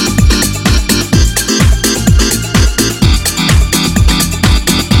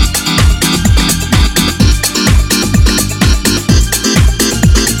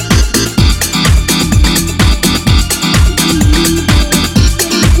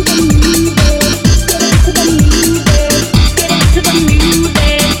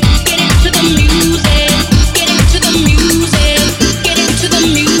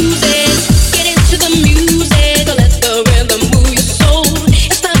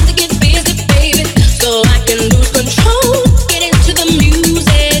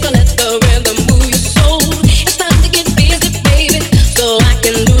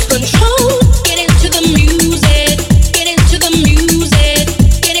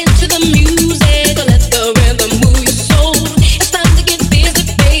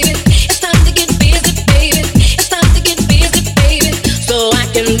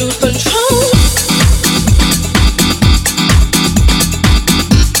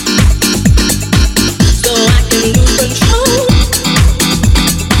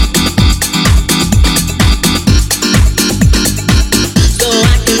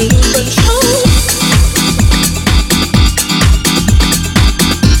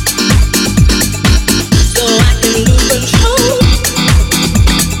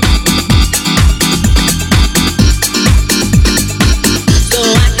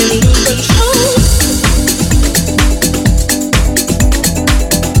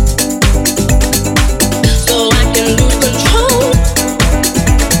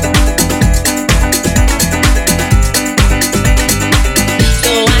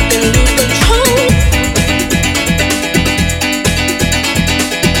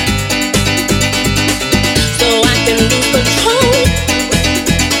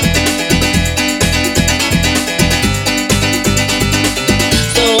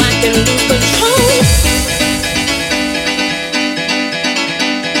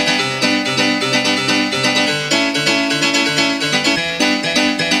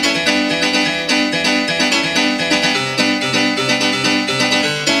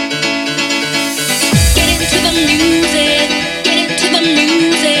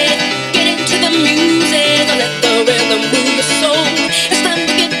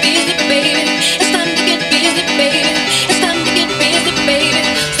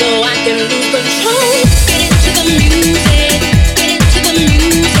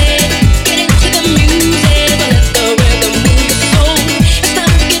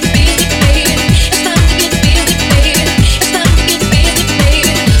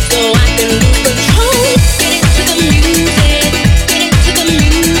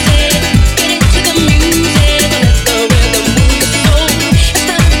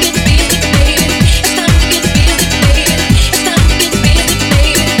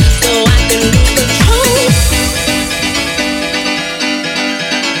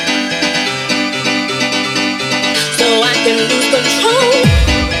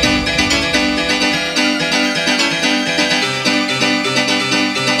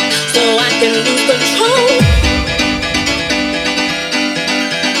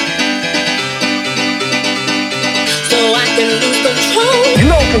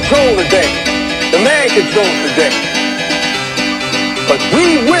 Control the day. The man controls the day. But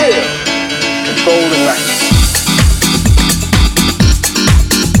we will control the night.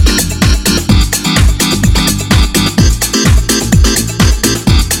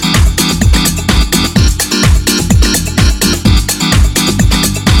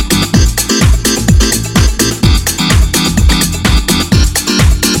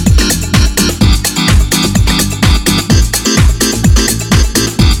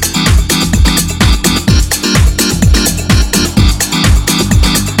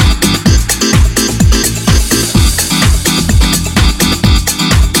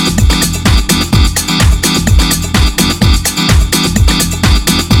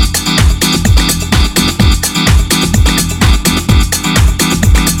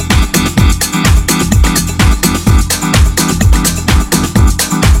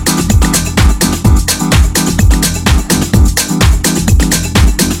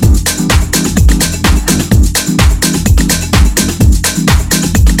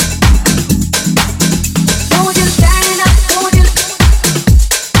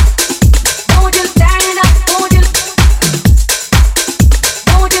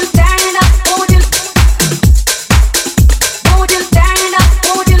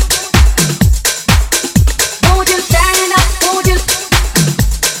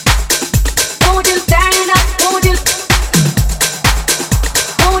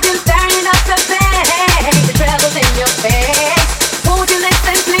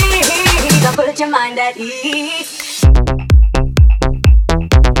 your mind at ease.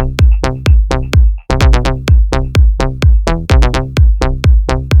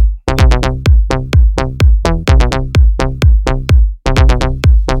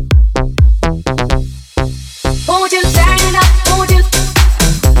 Won't you stand up? Won't you?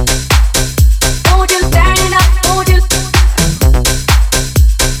 Won't you stand up? Won't you?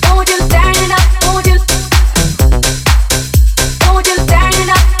 Won't you stand up? Won't you? Won't you stand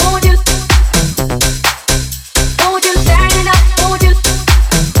up? Won't you? Won't you stand up? Won't you?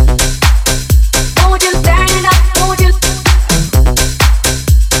 Won't you stand up? Won't you?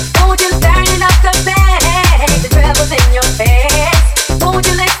 Won't you stand up to face the troubles in your face? Won't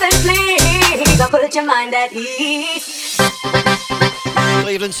you listen, please? I'll put your mind at ease.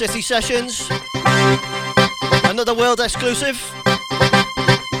 Cleveland City Sessions. Another world exclusive.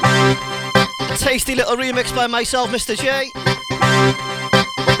 A tasty little remix by myself, Mr. J.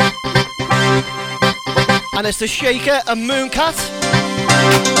 And it's the Shaker and Mooncat.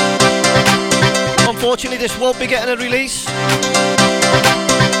 Unfortunately, this won't be getting a release.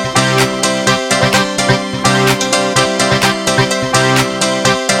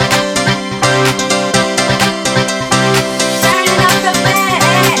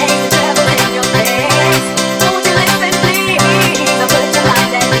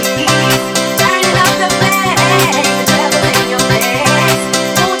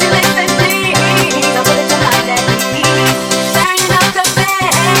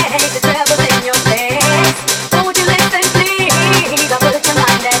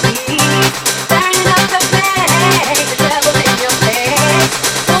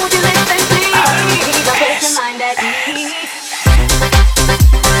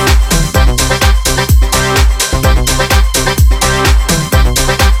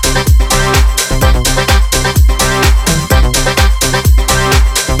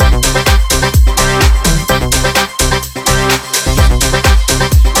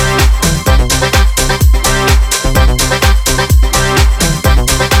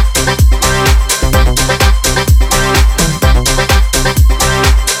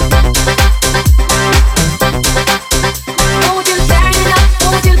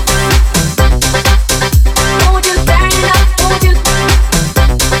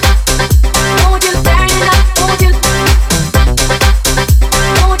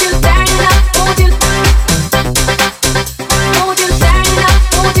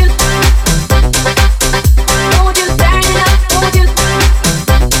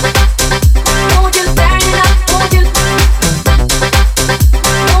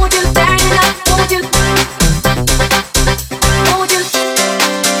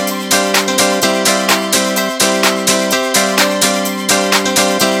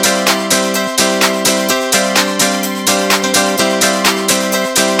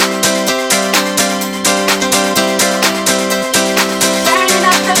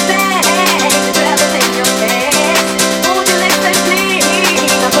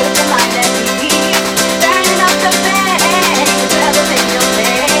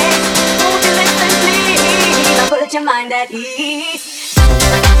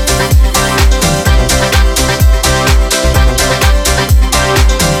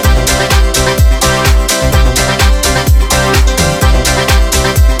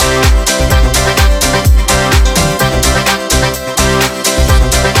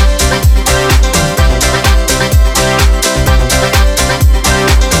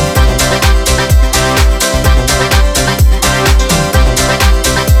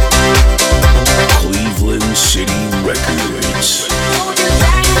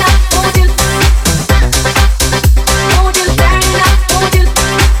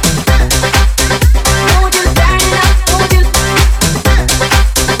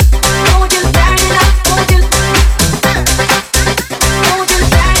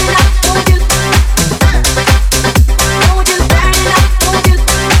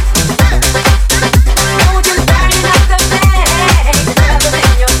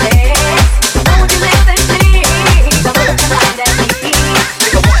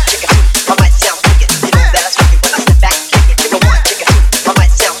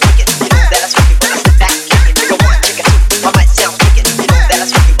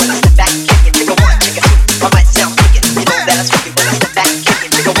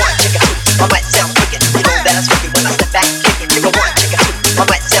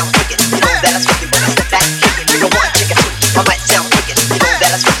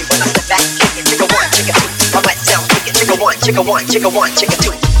 chicka one, chicka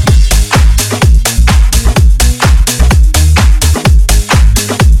two.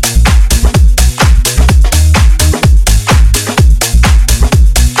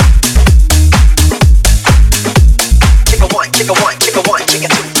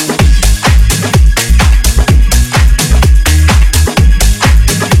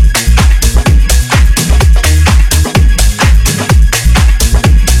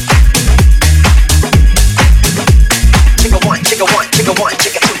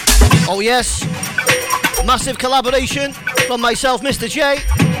 yes, massive collaboration from myself, Mr. J,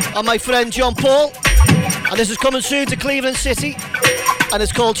 and my friend John Paul. And this is coming soon to Cleveland City, and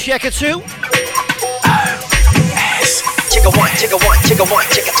it's called Checker 2. Checker 1, checker 1, checker 1,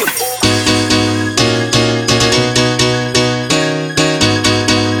 checker 2.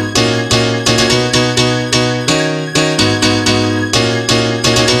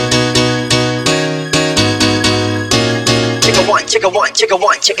 Checker 1, checker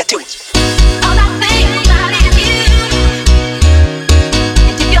 1, checker 2. All I think about is you,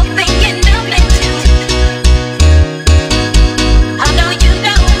 and if you're thinking of me too, I know you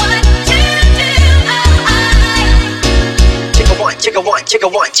know what to do. Checker 1, checker 1, checker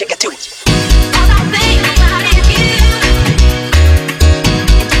 1, checker 2. All I think about is you,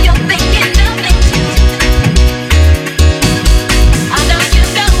 and if you're thinking of me too, I know you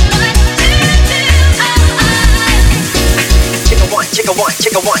know what to do. Checker 1, checker 1,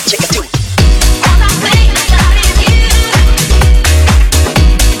 checker 1, checker 2. All I think about is you,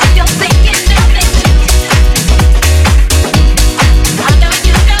 and if you're thinking of me too, I know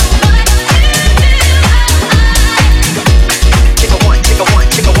you know what to do. Checker 1, checker 1,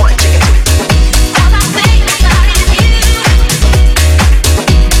 checker 1, checker 2. All I think about is you,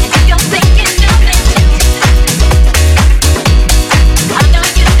 and if you're thinking of me too, I know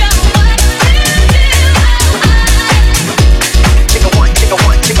you know what to do. Checker 1, checker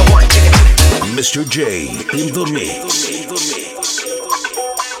 1, checker 1, checker 2. Mr. J in the mix.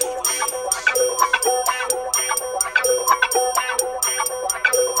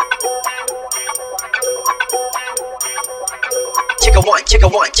 Checker 1, checker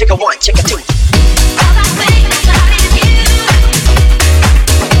 1, checker 1, checker 2. All I think about is you, and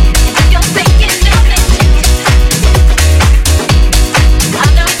if you're thinking of me too, I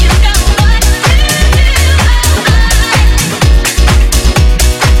know you know what to do.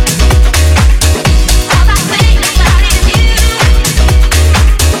 All I think about is you, and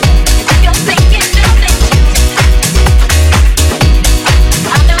if you're thinking of me too,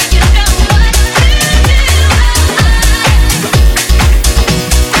 I know you know what to do.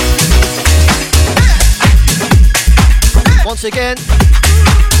 Once again,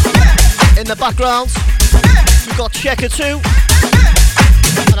 in the background, we've got Checker 2,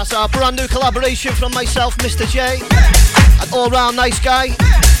 and that's our brand new collaboration from myself, Mr. J, an all-round nice guy,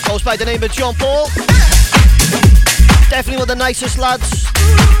 goes by the name of John Paul. Definitely one of the nicest lads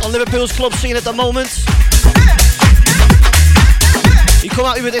on Liverpool's club scene at the moment. He come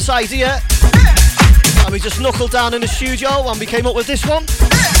at me with this idea, and we just knuckled down in the studio and we came up with this one.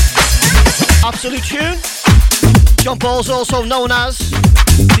 Absolute tune. John Paul's also known as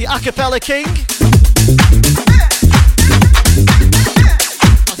the Acapella King.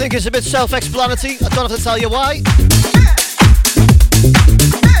 I think it's a bit self-explanatory, I don't have to tell you why.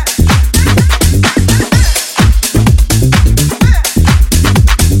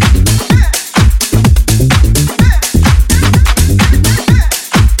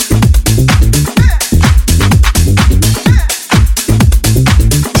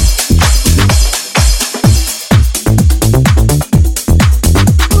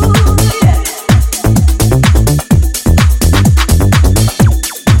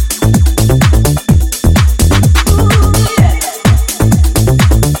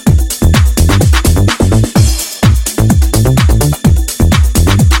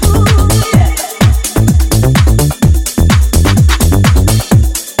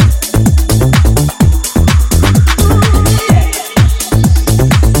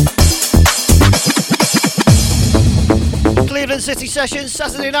 City Sessions,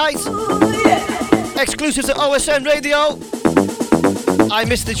 Saturday night. Exclusive to OSN Radio. I'm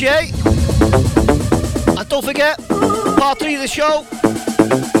Mr. J. And don't forget, part 3 of the show,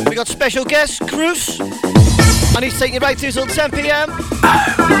 we got special guest, Kroose. And he's taking you right through till 10 p.m.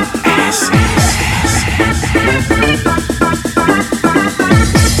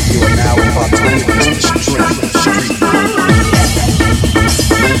 You are now about to witness the strength of the street.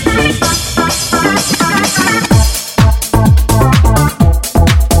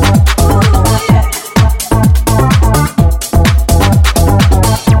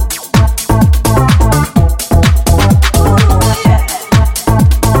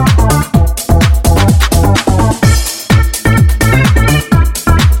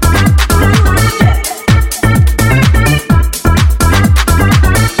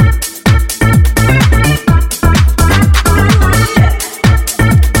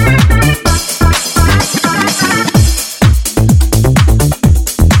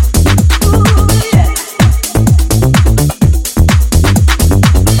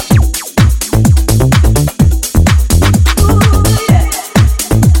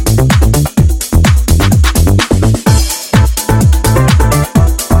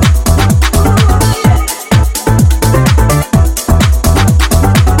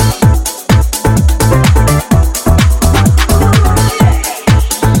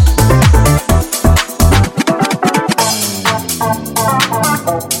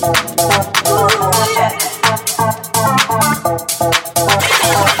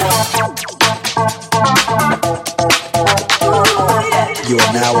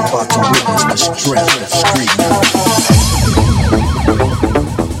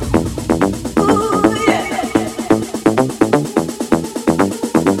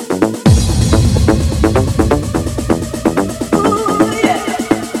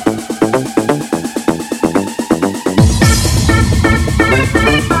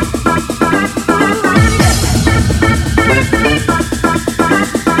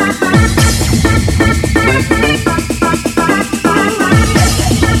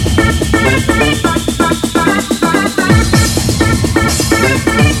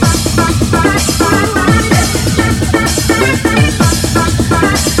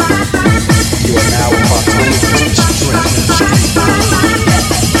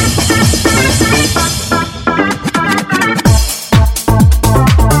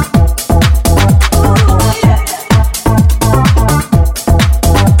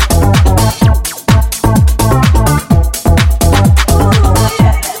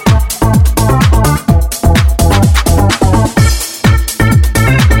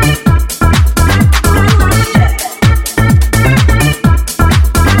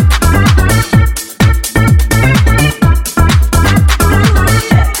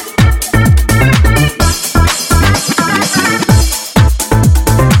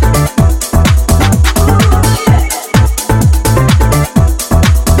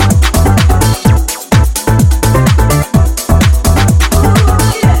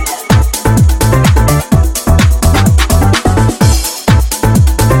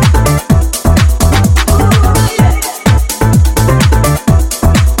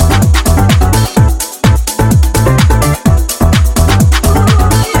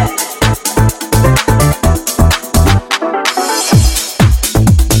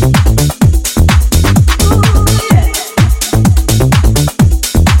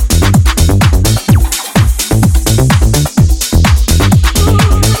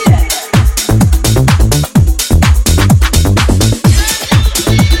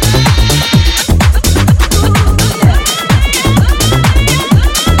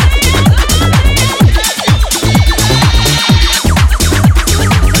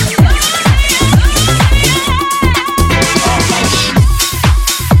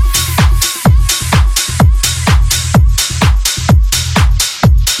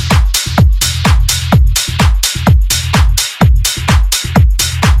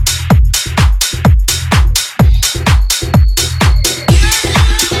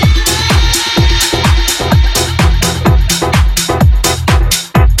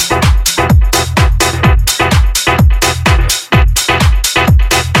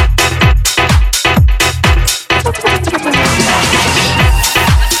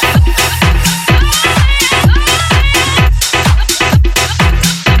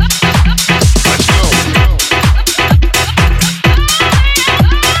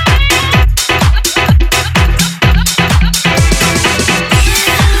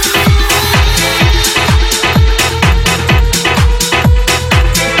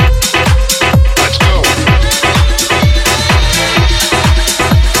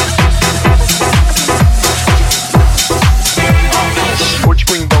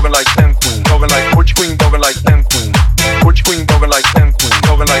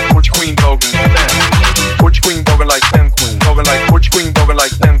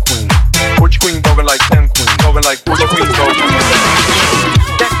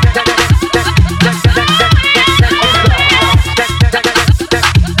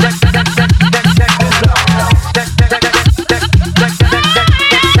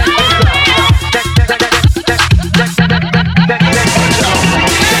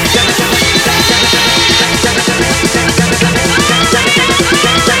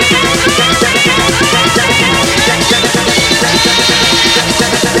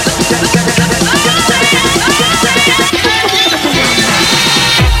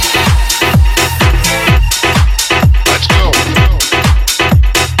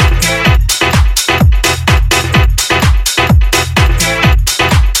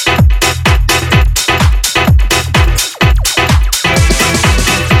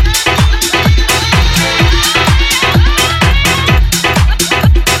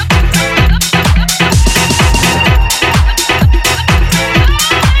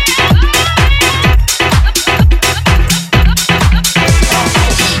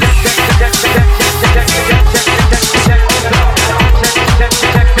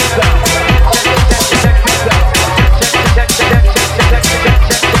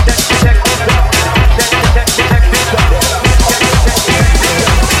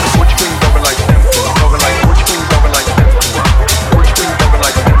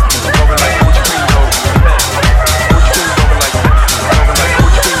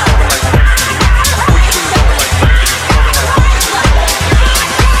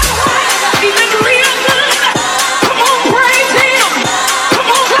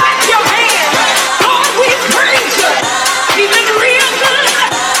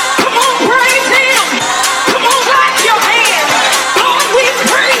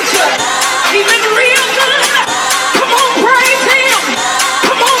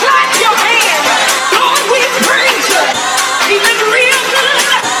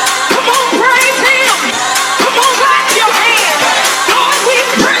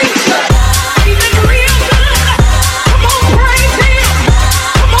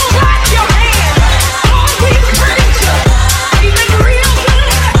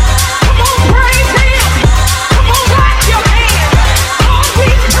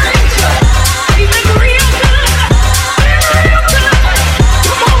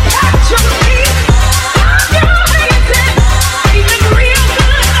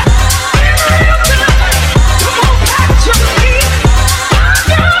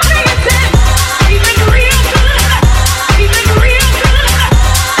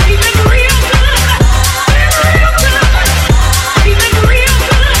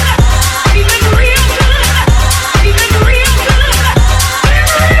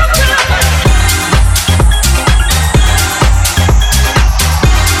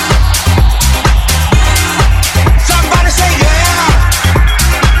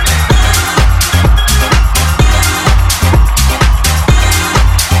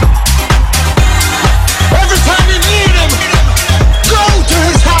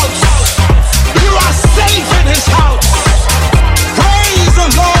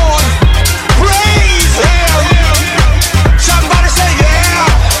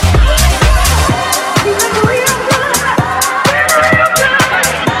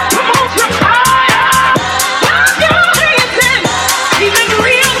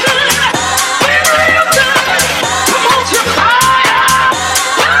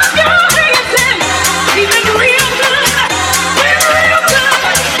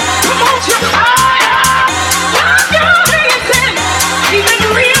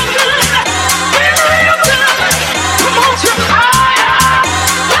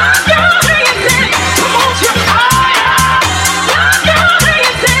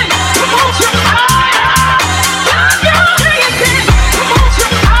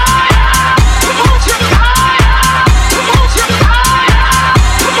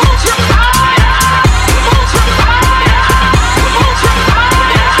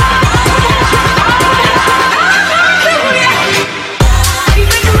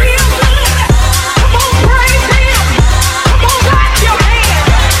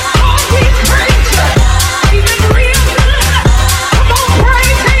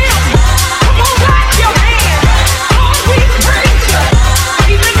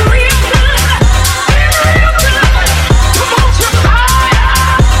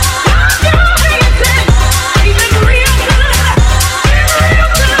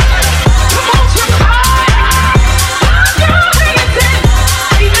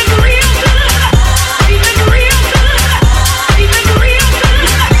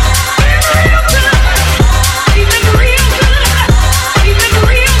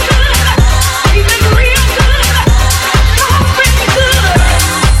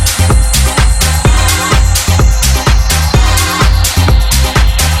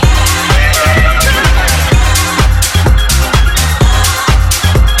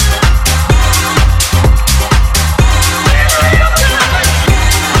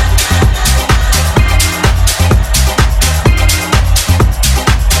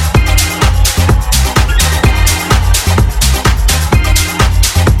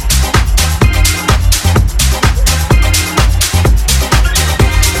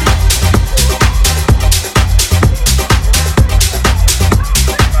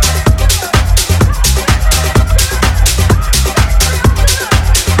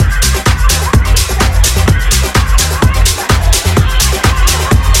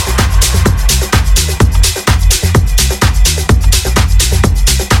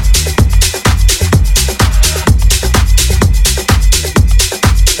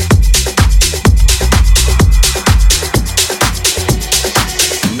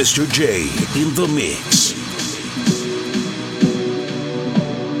 Mr. J in the mix.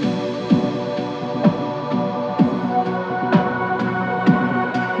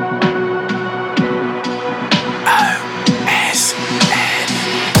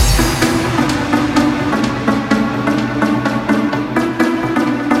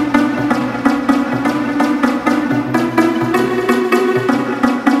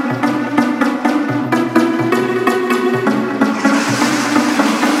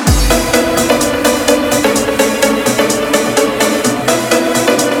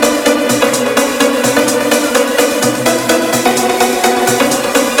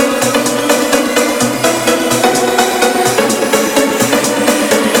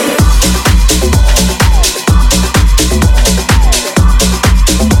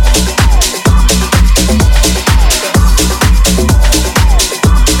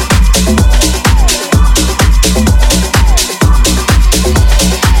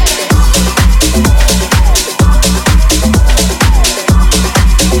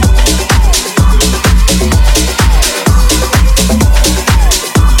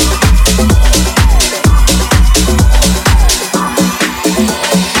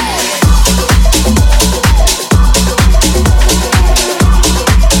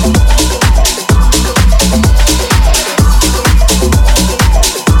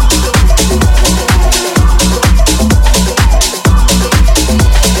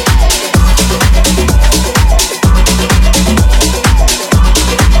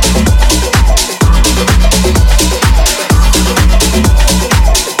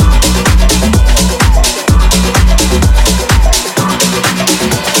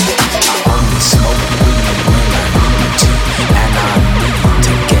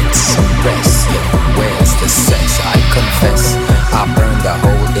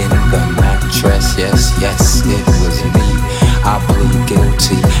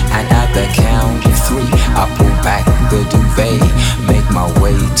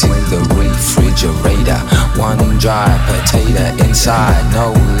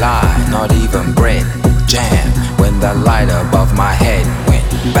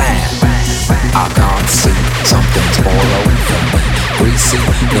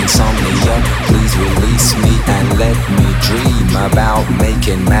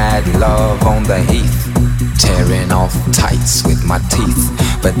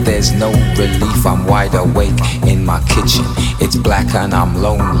 There's no relief, I'm wide awake in my kitchen. It's black and I'm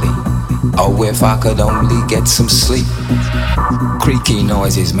lonely. Oh, if I could only get some sleep. Creaky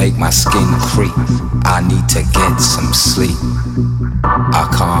noises make my skin creep. I need to get some sleep. I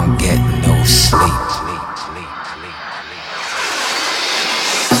can't get no sleep.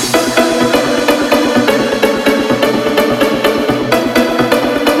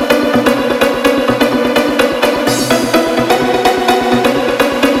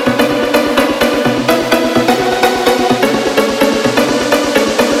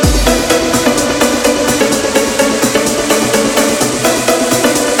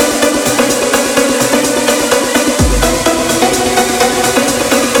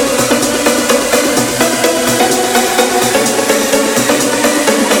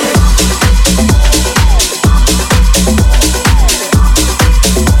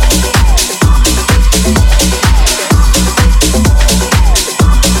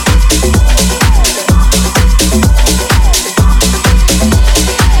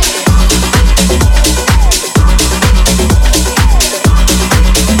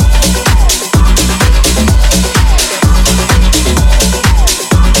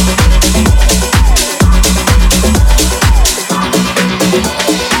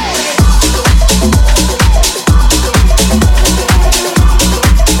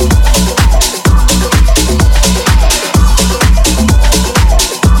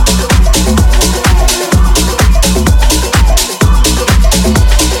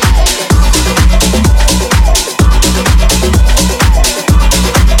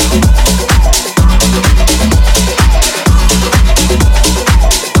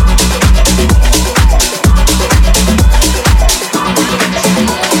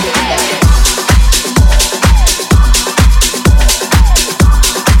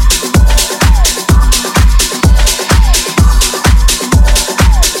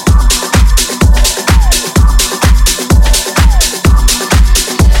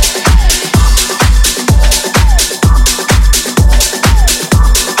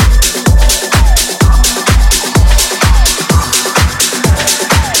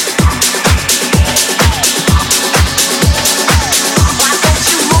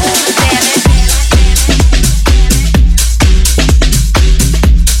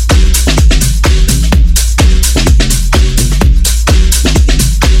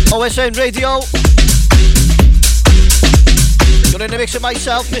 OSN Radio. You're in the mix with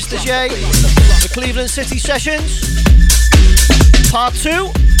myself, Mr. J, the Cleveland City Sessions. Part 2.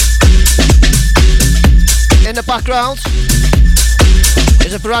 In the background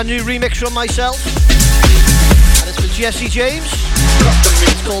is a brand new remix from myself. And it's for Jesse James.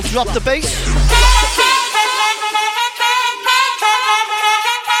 It's called Drop the Bass.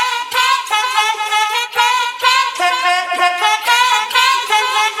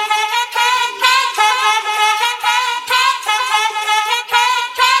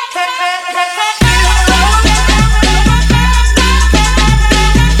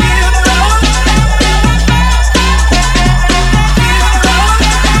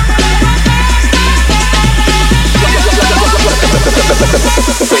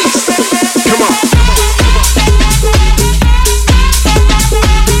 Come on.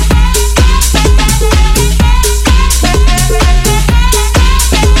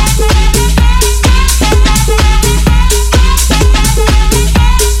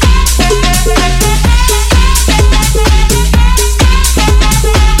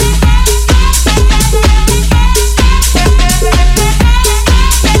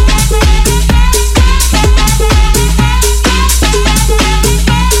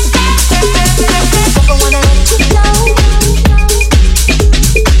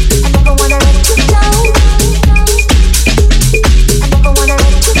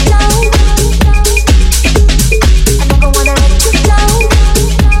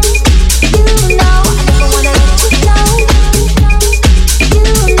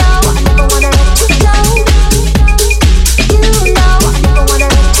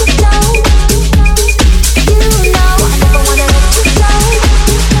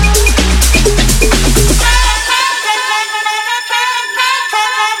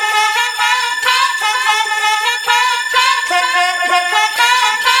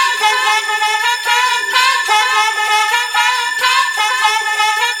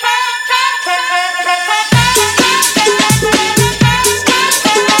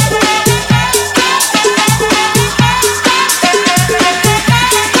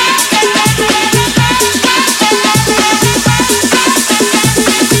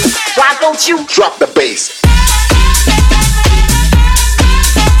 You drop the bass.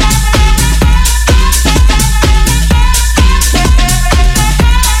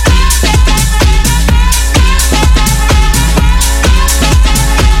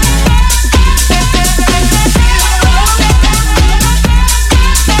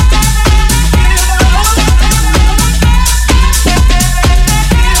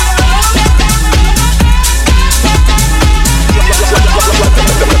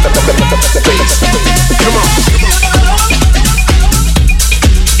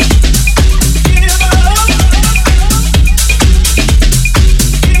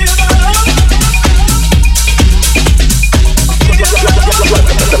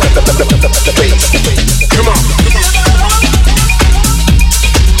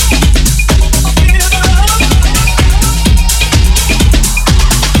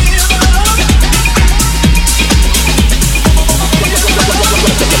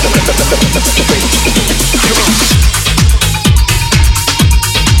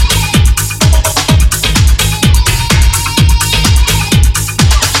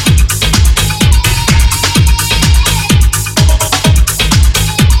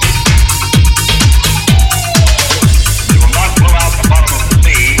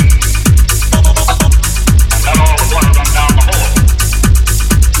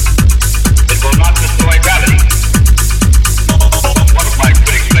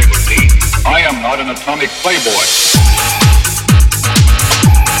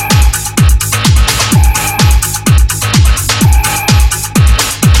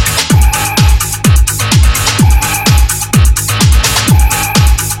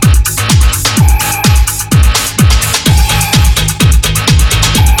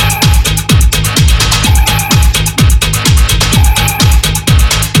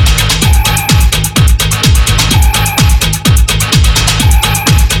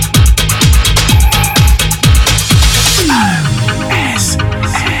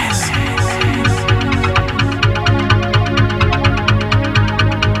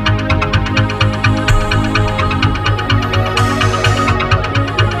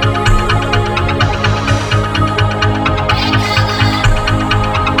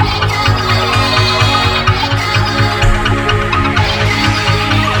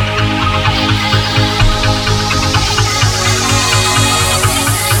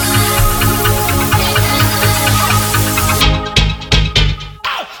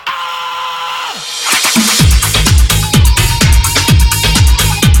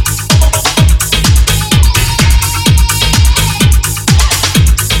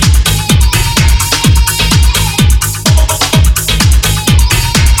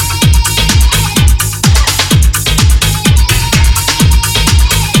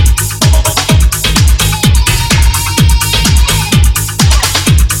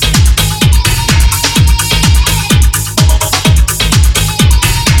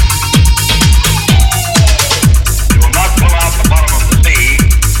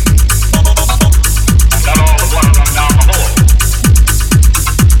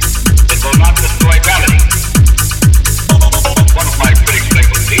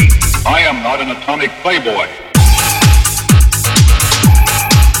 electronic playboy.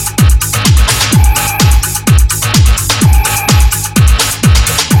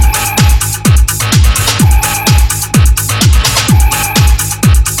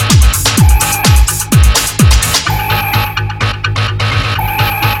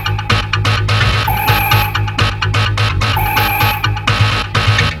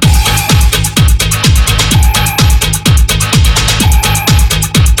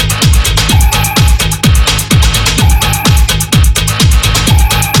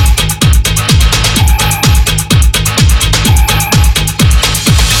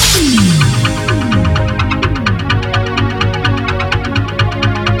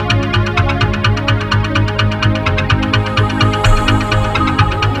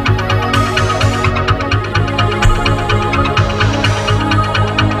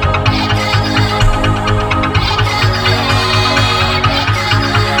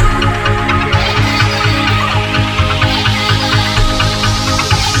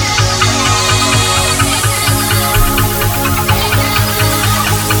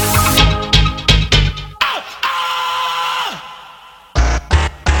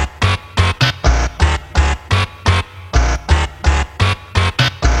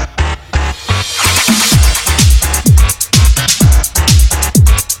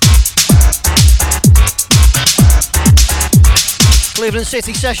 Cleveland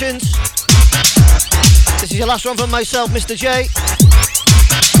City Sessions. This is your last one from myself, Mr. J.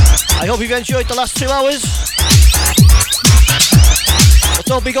 I hope you've enjoyed the last 2 hours. But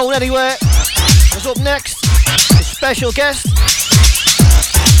don't be going anywhere. What's up next? A special guest.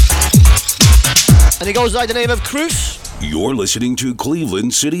 And he goes by the name of Kroose. You're listening to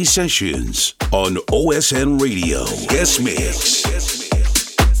Cleveland City Sessions on OSN Radio. Guest Mix.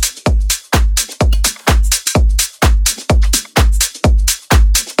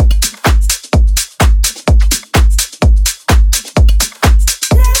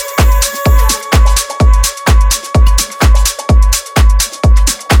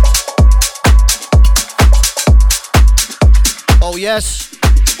 Oh yes,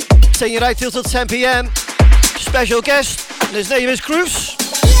 taking you right till 10 p.m. Special guest, and his name is Kroose.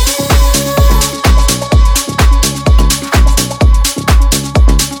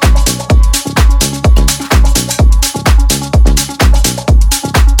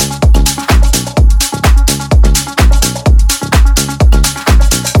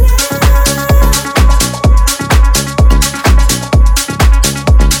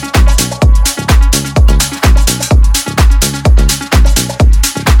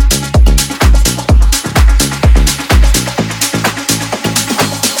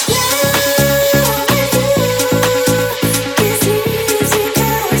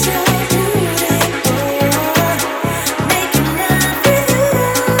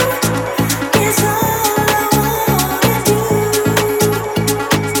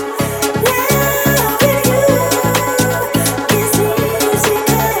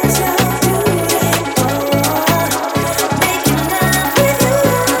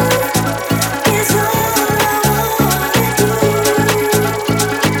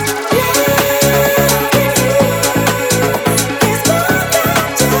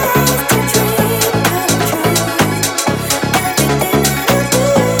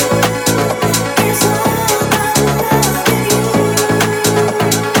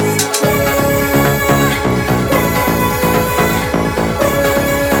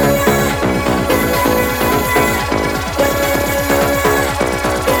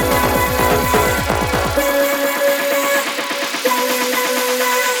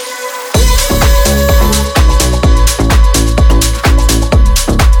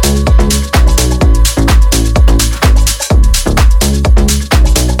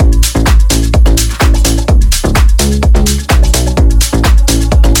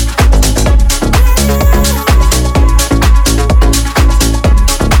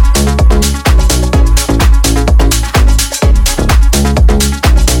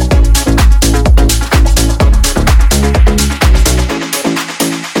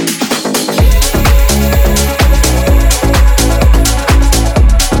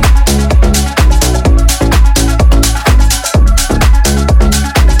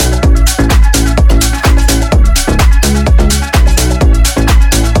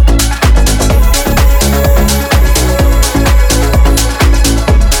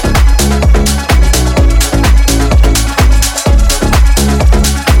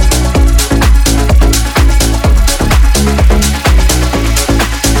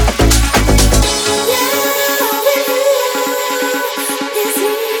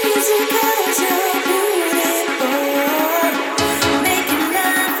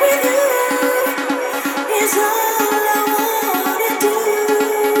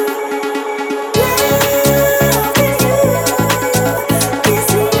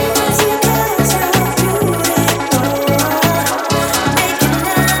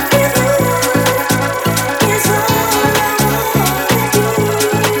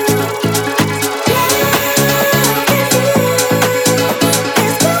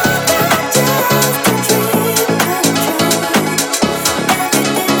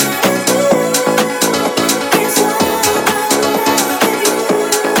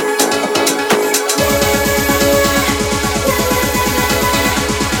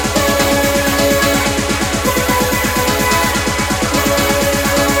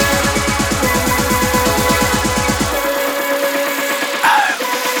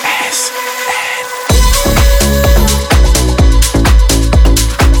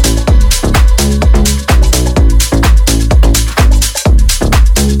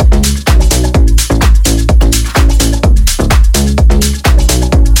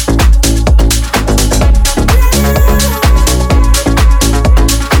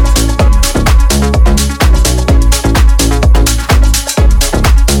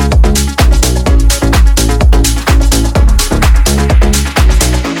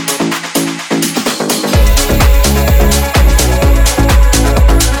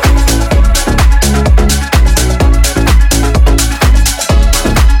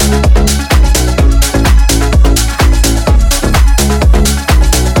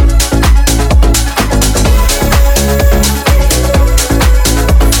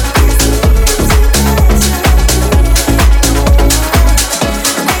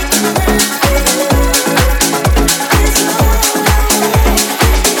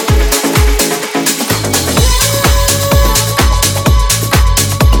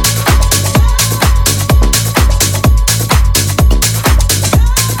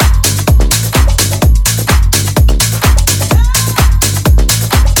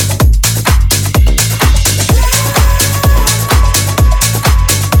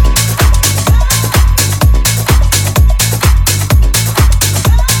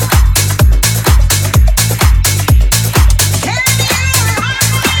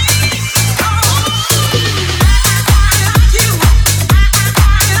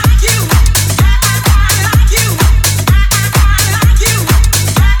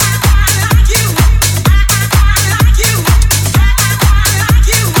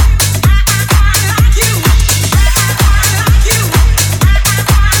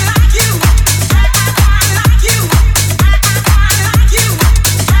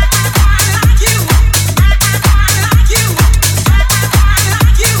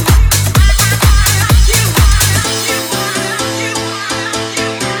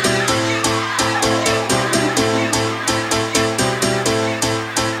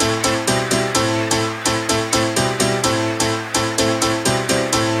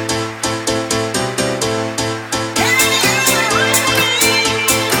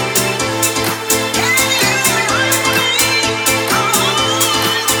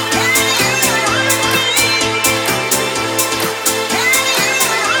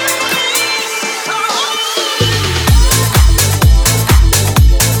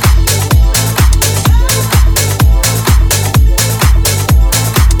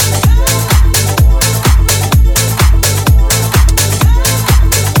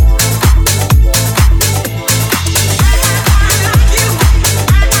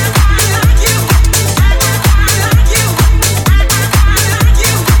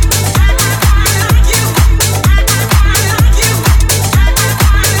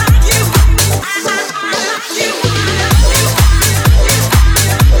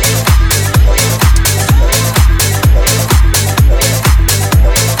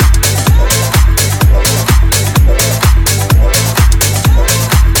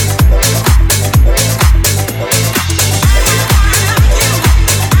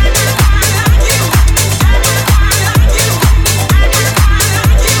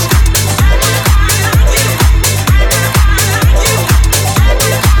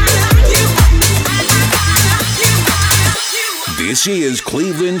 This is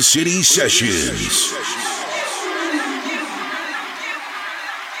Cleveland City Sessions.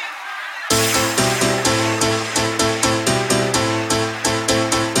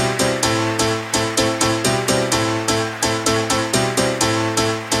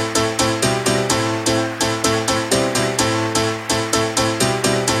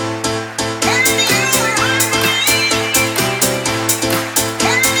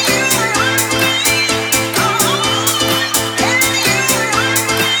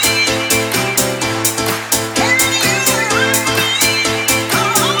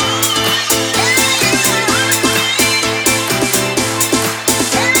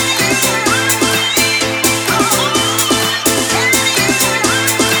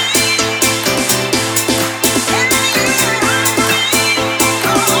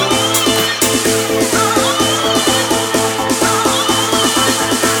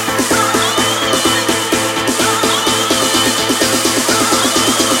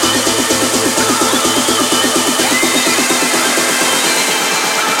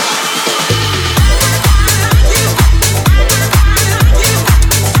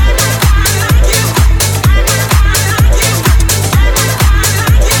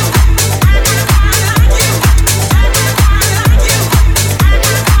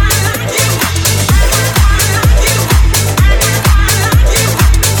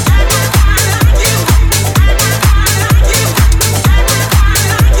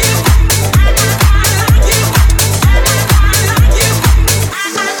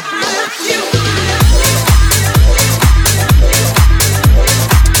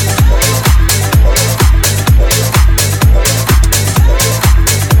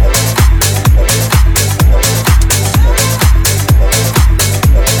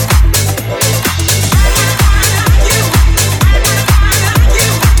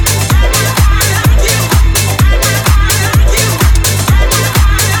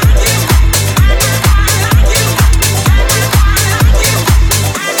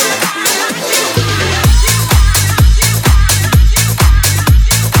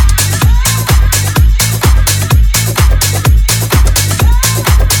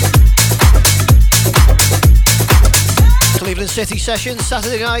 City Sessions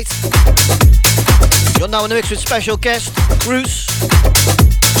Saturday night. You're now in the mix with special guest Kroose,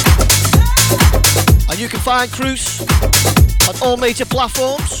 and you can find Kroose on all major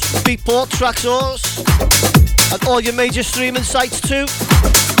platforms, Beatport, Traxsource, and all your major streaming sites too.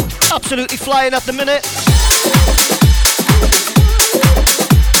 Absolutely flying at the minute.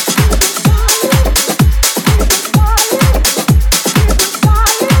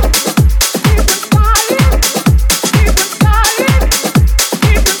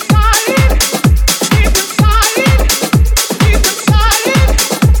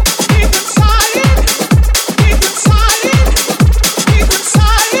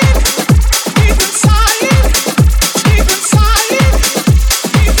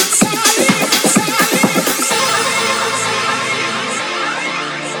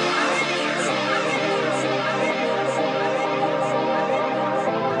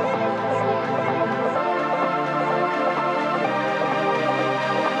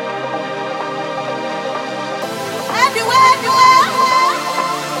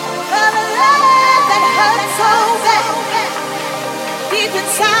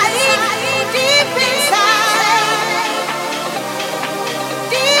 Inside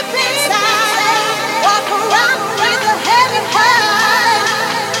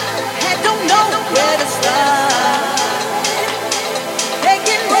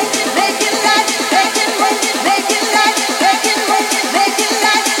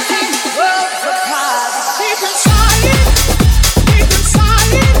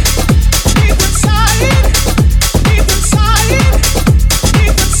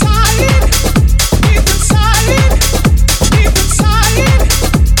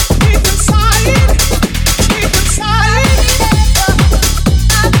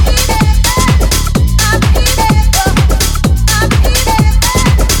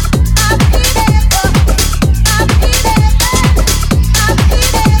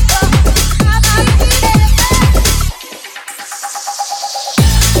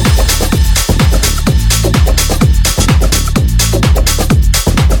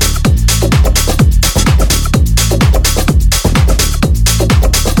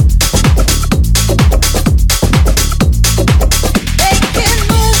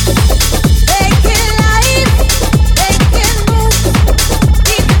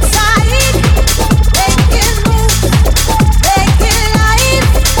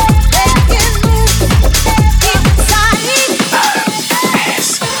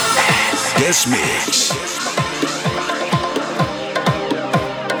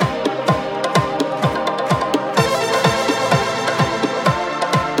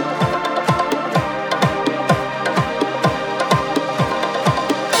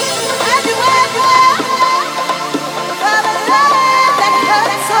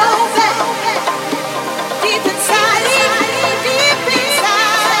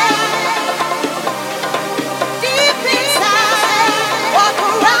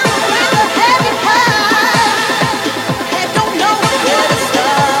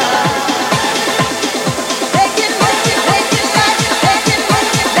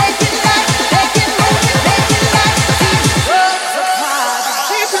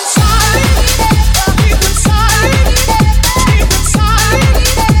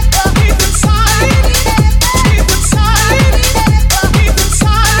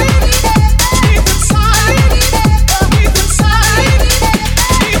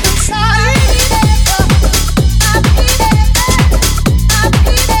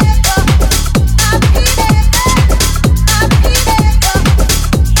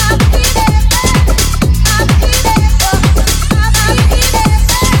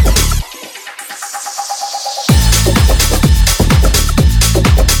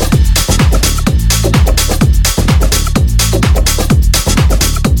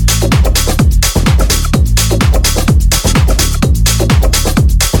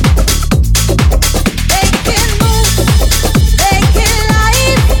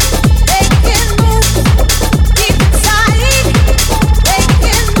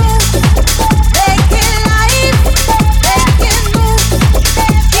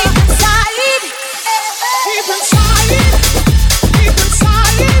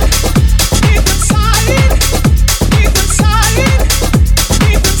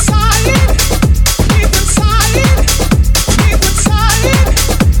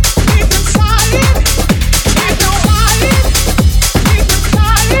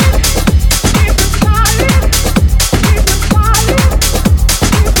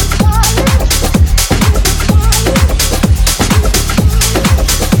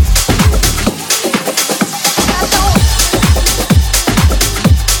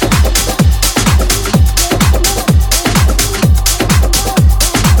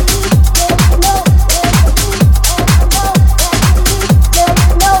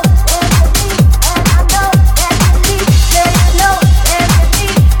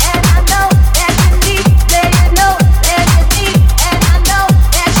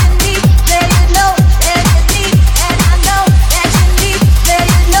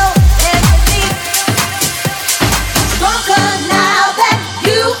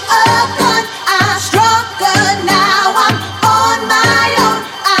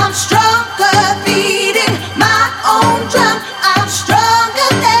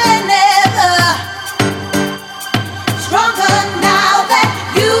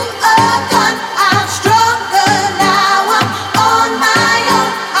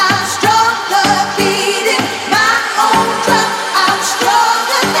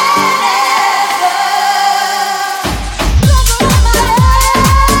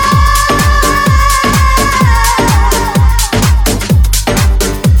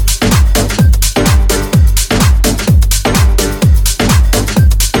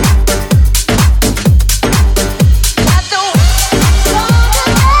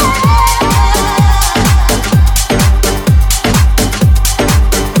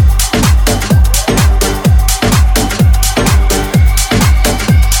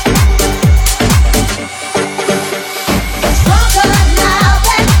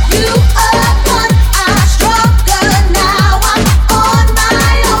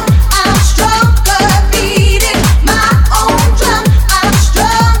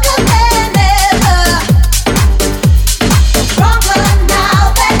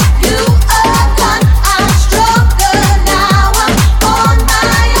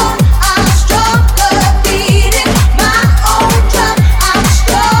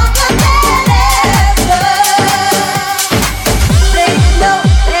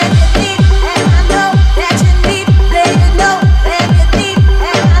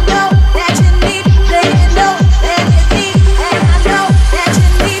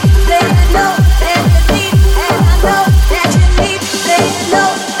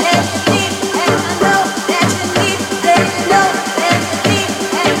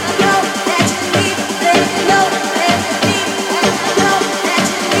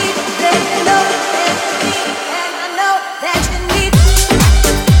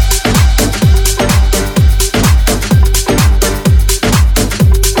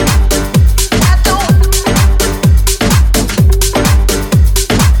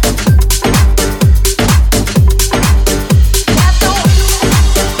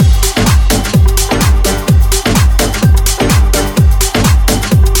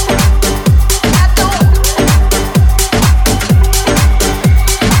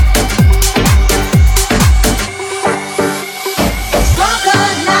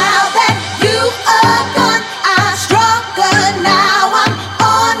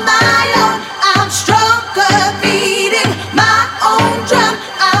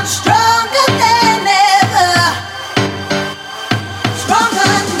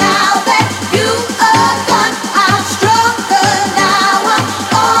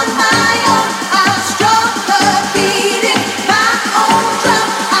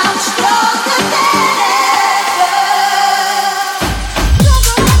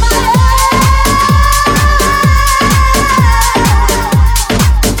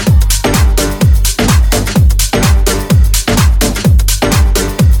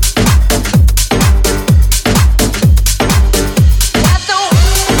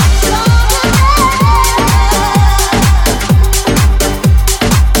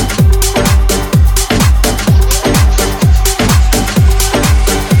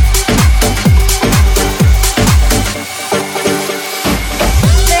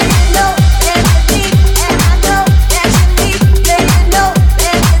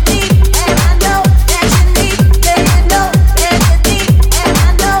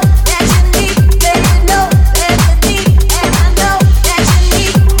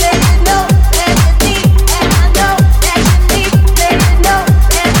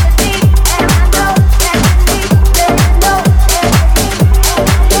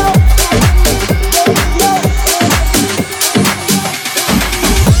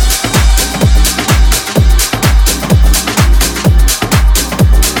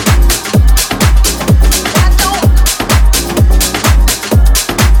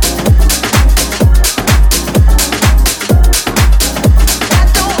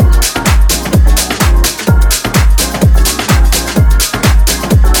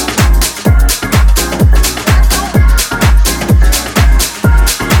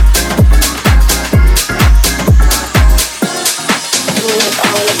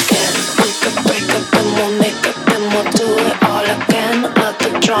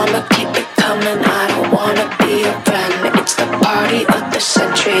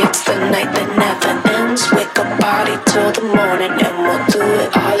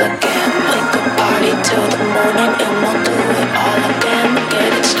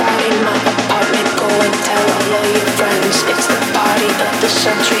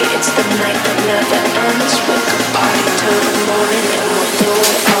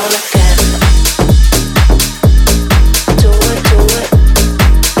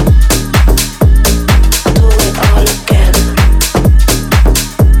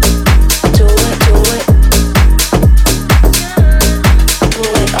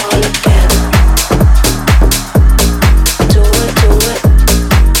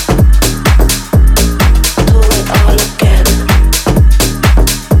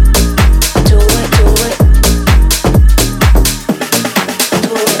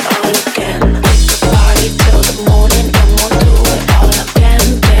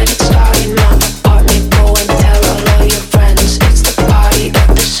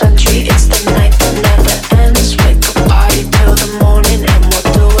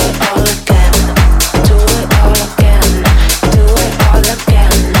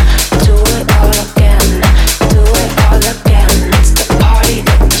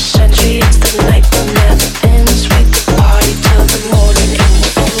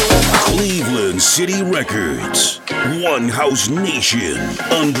City Records. One House Nation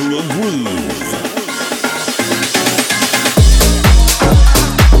under a groove.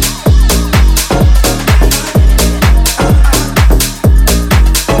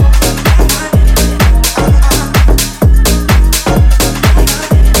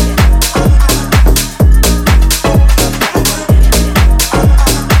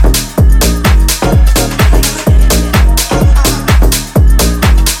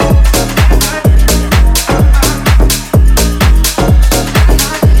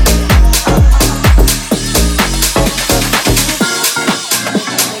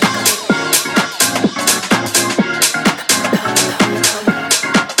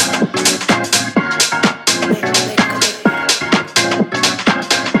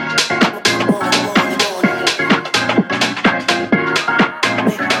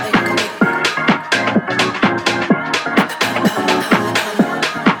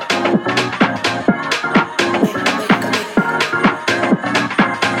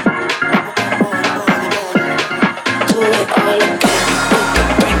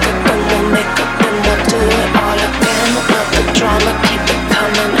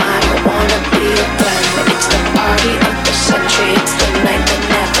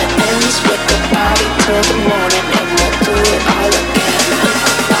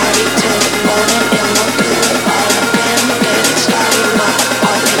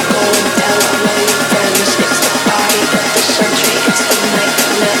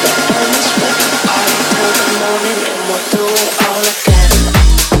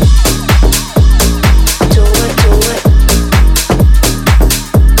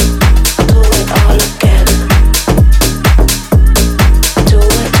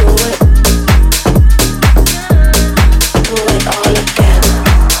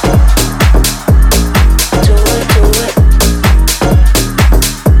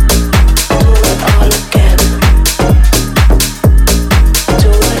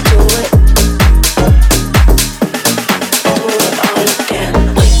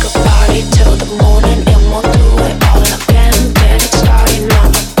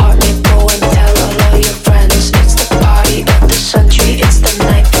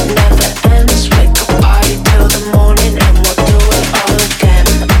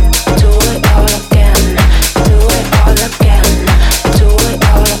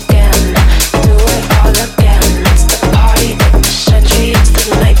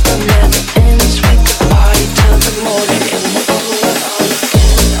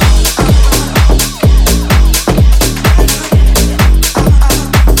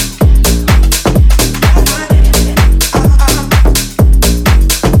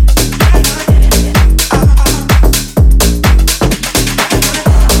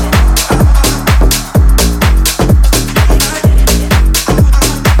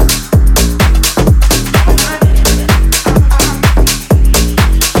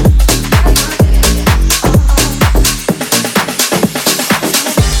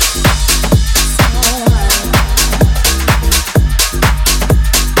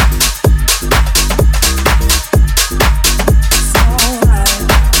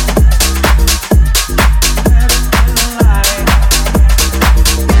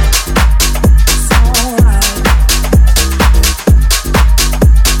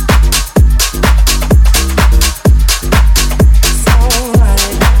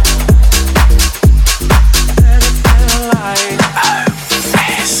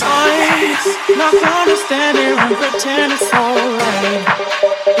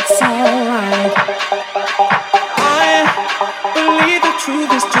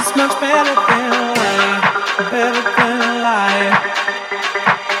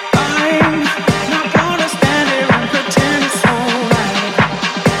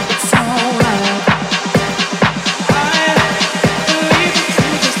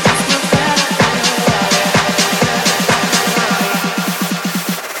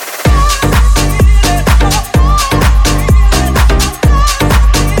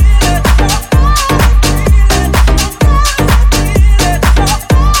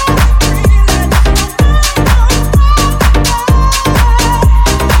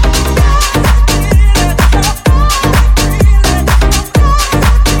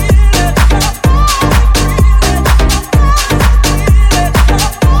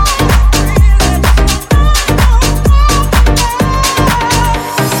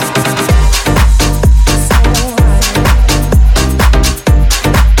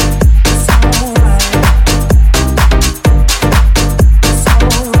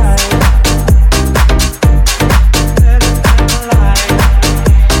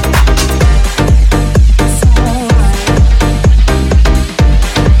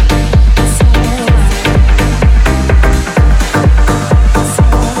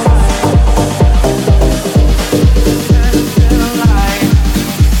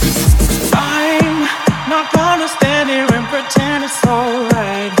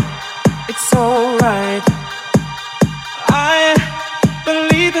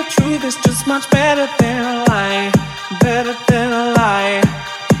 much better than a lie, better than a lie.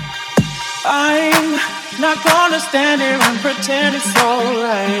 I'm not gonna stand here and pretend it's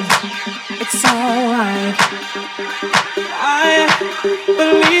alright. It's alright. I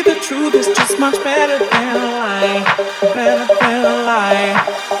believe the truth is just much better than a lie, better than a lie.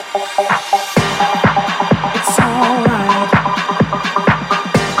 It's alright.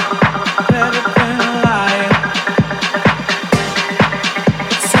 Better than a lie.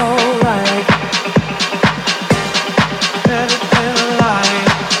 It's alright. Better than a lie.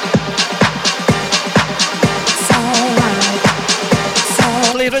 It's alright. It's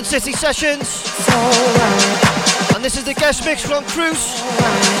alright. Cleveland City Sessions. It's alright. And this is the guest mix from Kroose.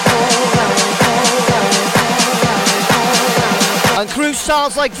 And Kroose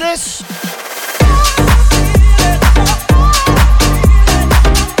sounds like this.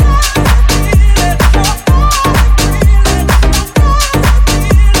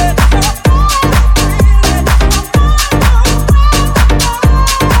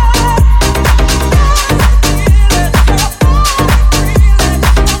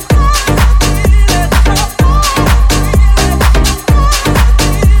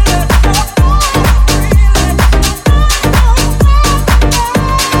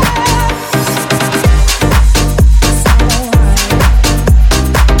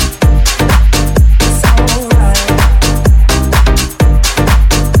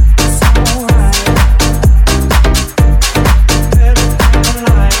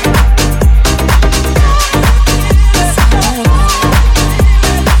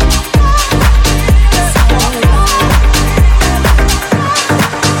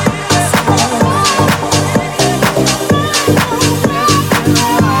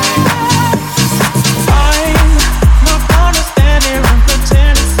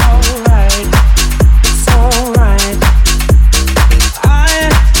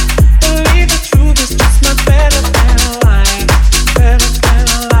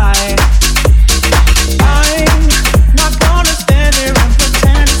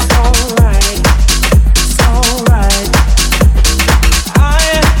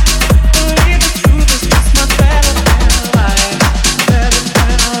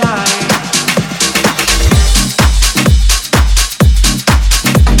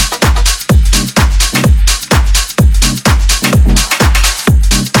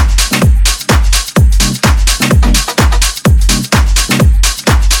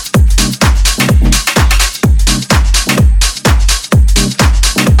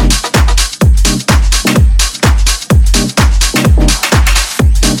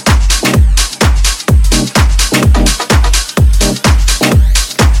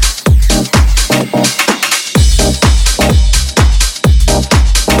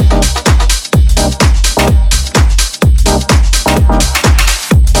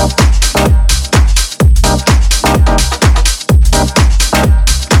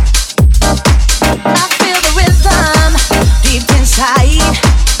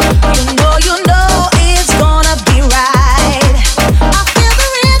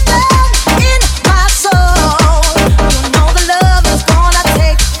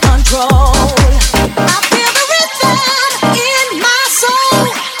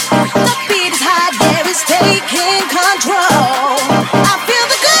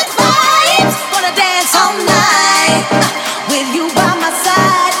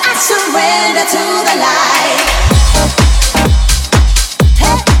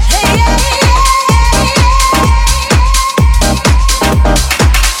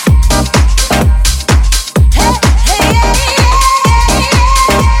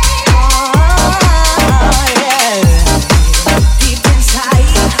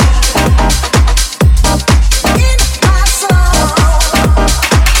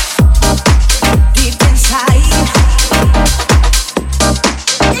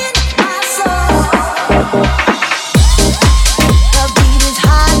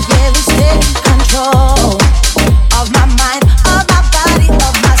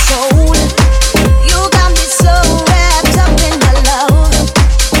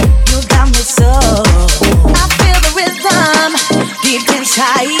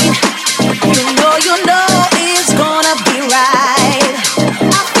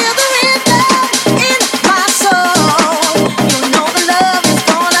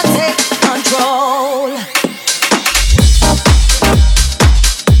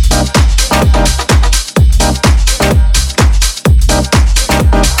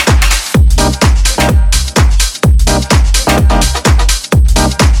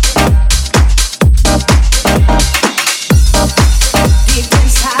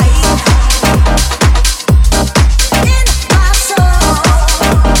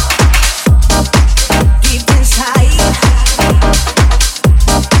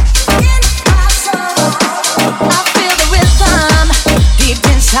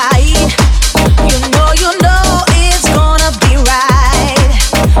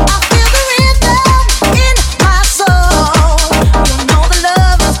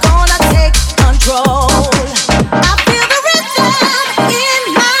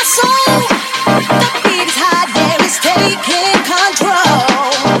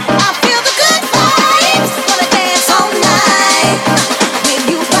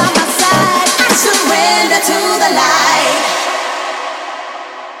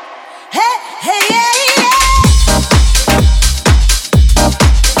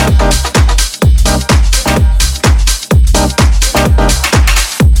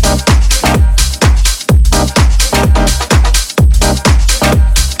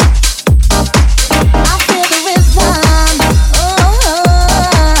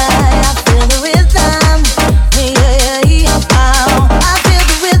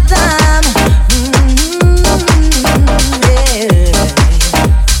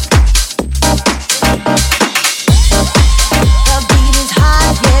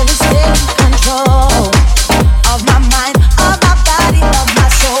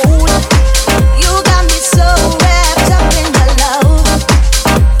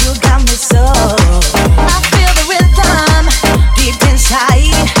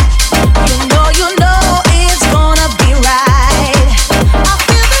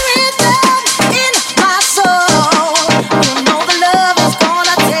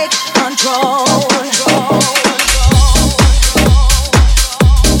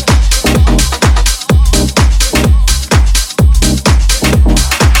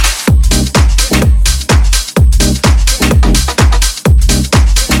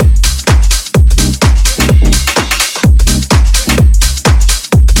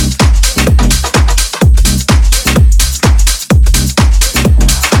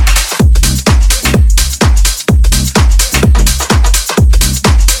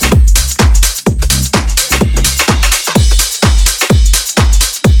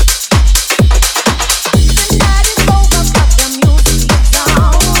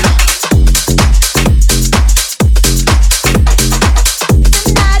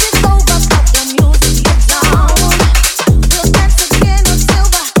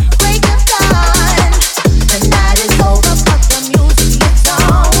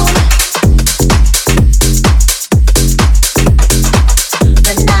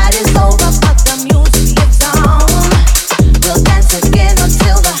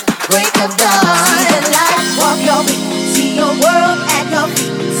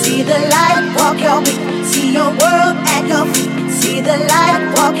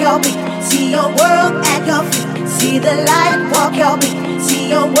 your beat. See your world at your feet. See the light, walk your beat. See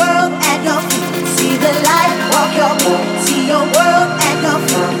your world at your feet. See the light, walk your beat. See your world at your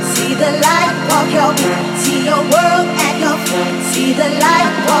feet. See the light, walk your beat. See your world at your feet. See the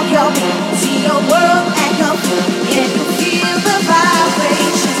light, walk your beat. See your world at your feet. Can you feel the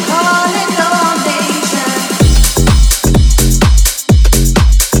vibrations calling all nations?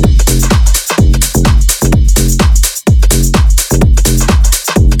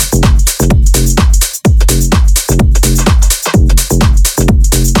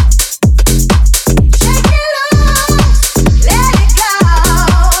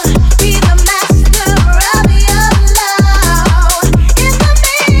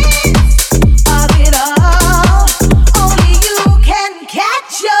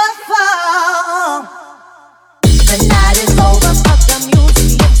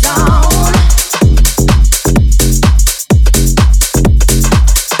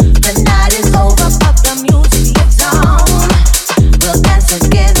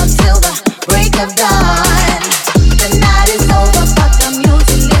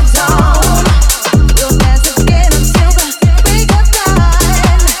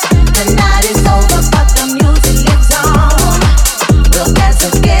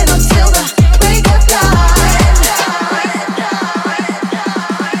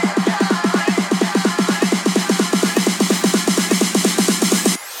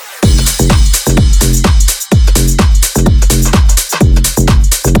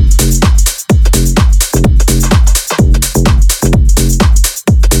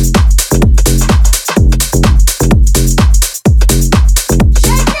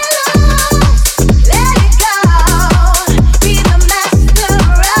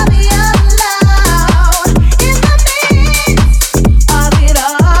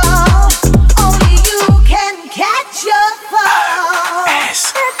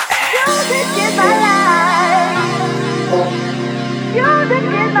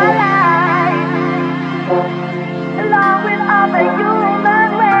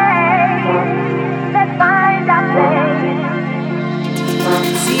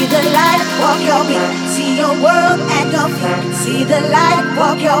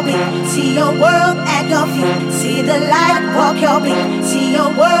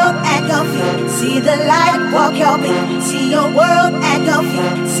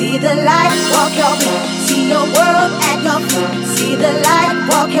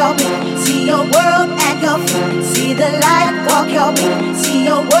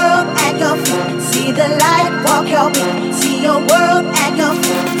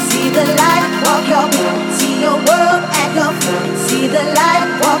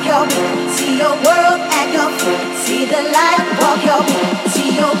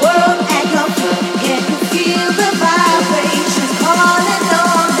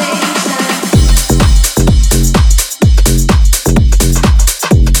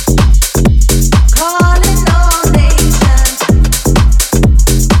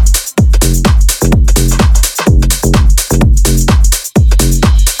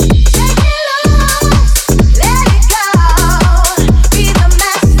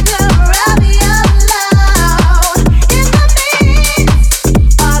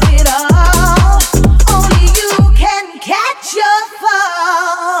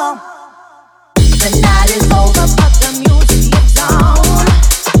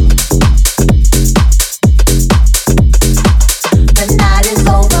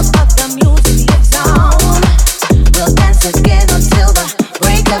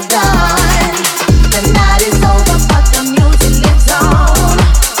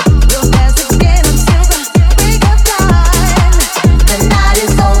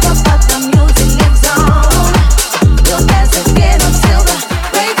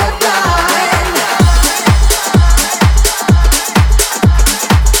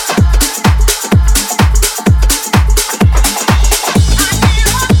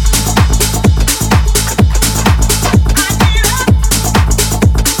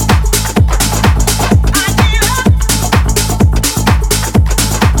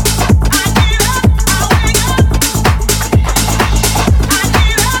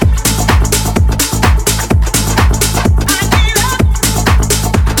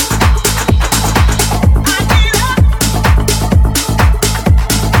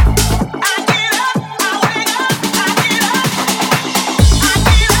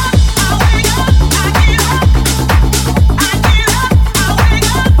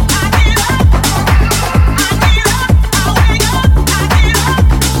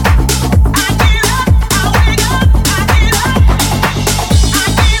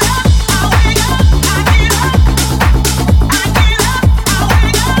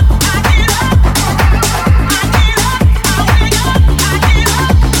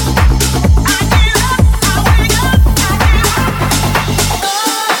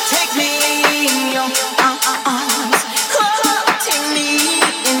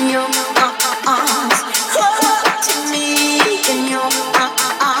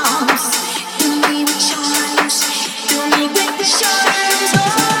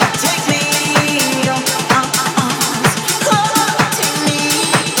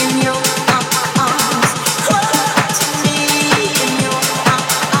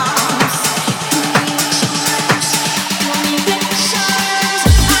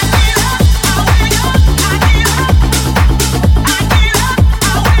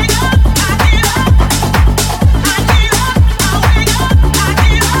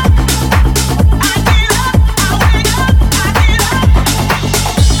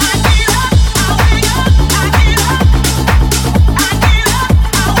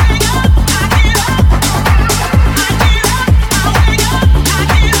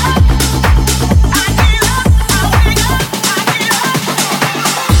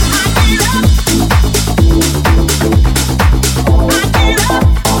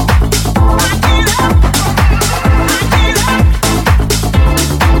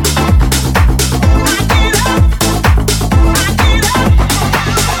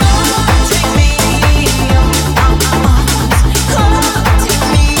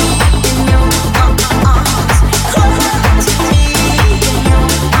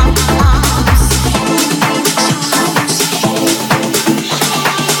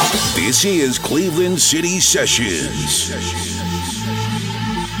 This is Cleveland City Sessions.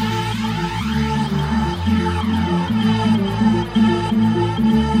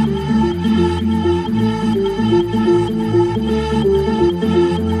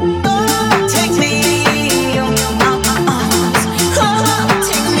 Take me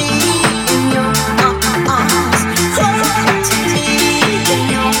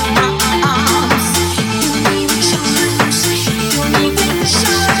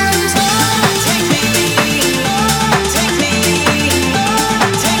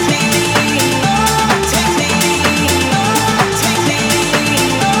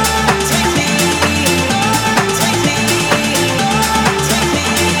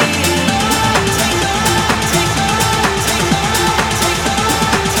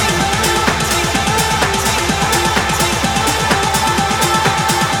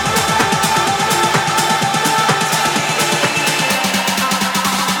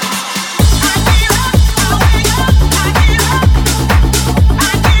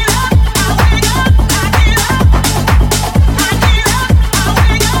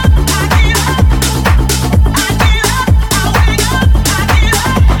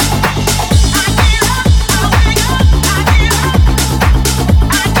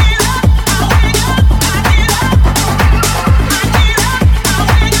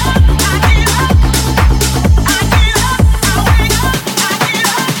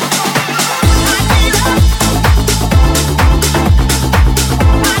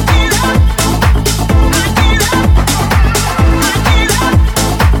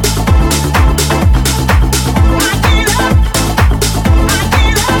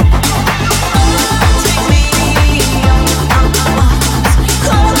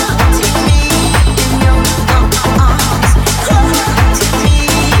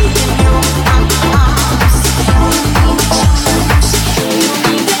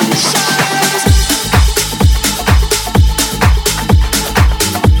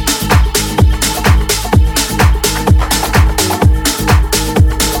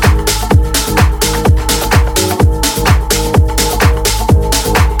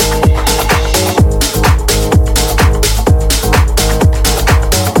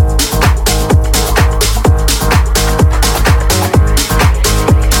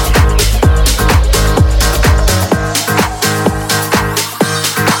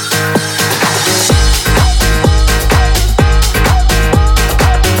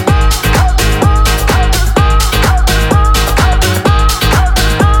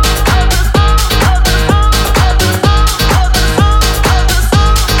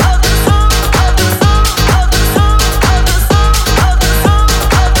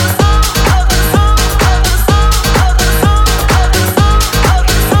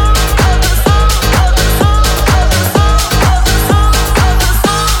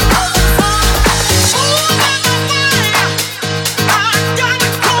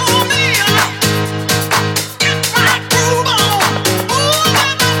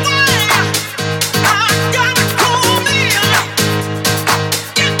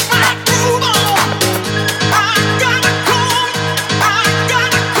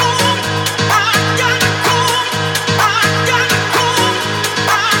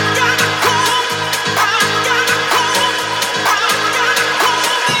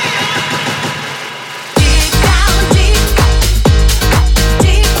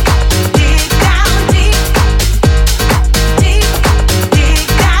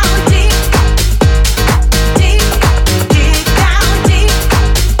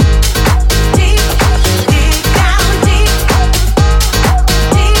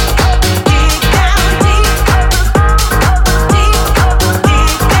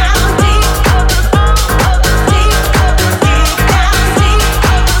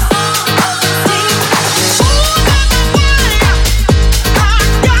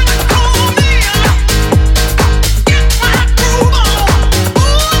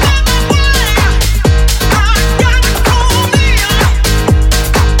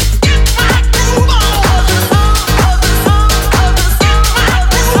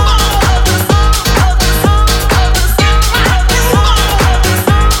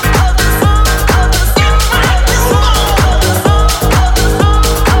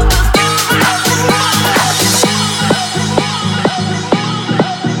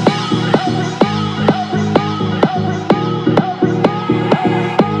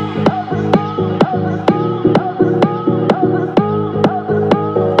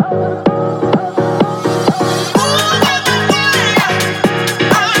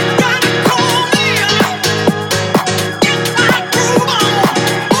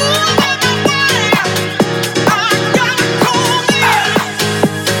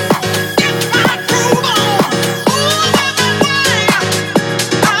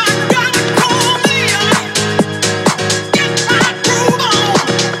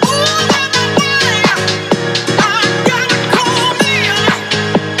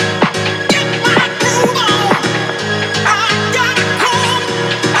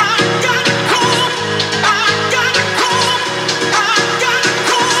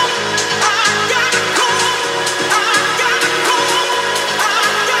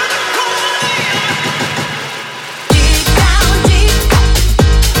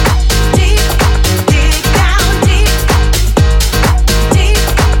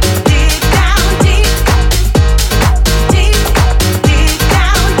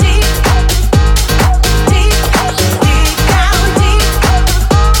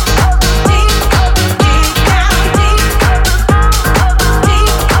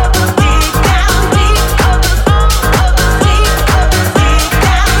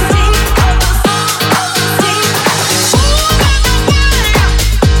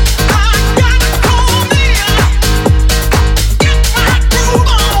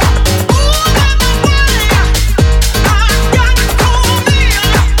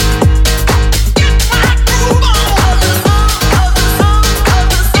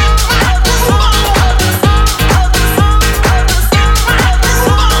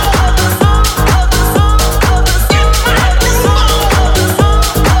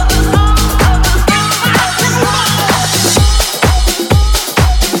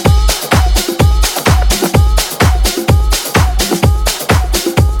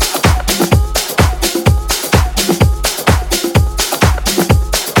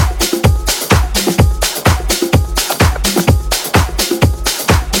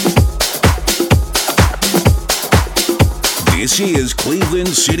This is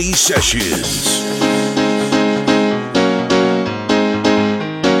Cleveland City Sessions.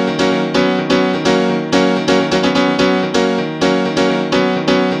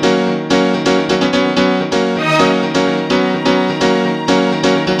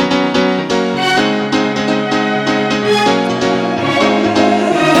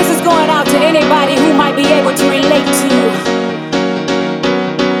 Anybody who might be able to relate to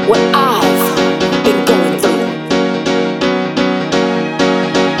what I've been going through.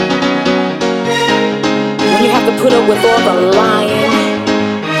 When you have to put up with all the lying,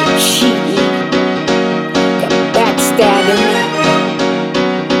 the cheating, the backstabbing,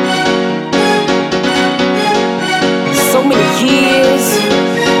 so many years,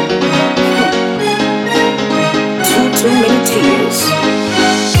 too many tears.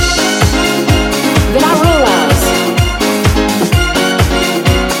 Then I realized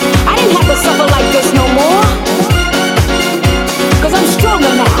I didn't have to suffer like this no more, 'cause I'm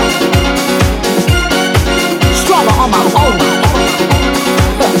stronger now, stronger on my own.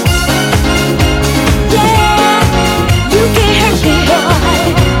 Yeah, you can't hurt me, boy.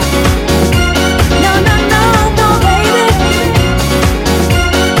 No, no, no, no, baby,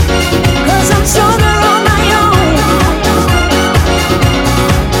 'cause I'm stronger on my own.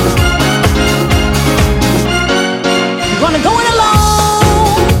 Wanna go it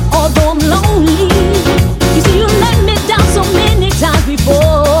alone, although I'm lonely. You see, you let me down so many times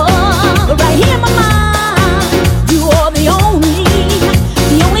before. But right here in my mind, you are the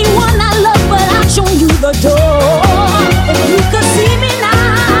only one I love. But I've shown you the door. If you could see me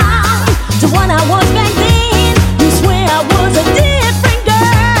now to what I was back then, you swear I was a different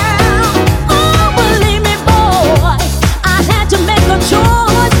girl. Oh, believe me, boy, I had to make a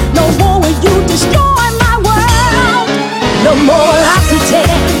choice. No more will you destroy my world. No more I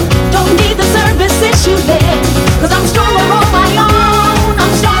pretend, don't need the service issue then, 'cause I'm stronger on my own,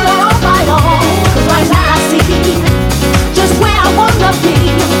 I'm stronger on my own. 'Cause right now I see just where I wanna be,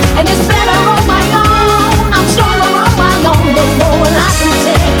 and it's better on my own, I'm stronger on my own. No more I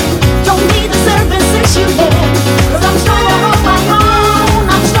pretend, don't need the service issue then, 'cause I'm stronger on my own,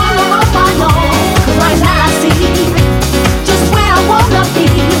 I'm stronger on my own. 'Cause right now I see just where I wanna be,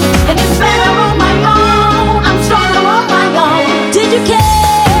 and it's better on my own, I'm stronger on my own. Did you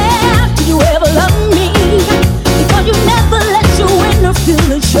care? Did you ever love me? Because you never let your inner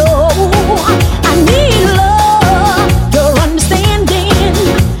feelings show. I need love, your understanding,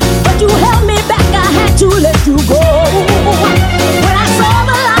 but you held me back, I had to let you go. When I saw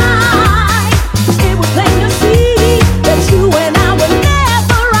the light, it was plain to see that you and I were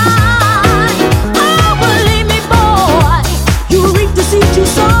never right. Oh, believe me, boy, you reap the seed you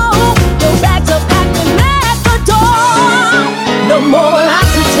sow. Your bags are packed and at the door. No more I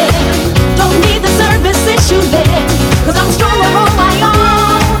pretend, don't need the service issue then, 'cause I'm stronger on my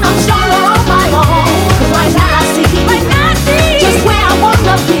own, I'm stronger on my own. 'Cause right now I see just where I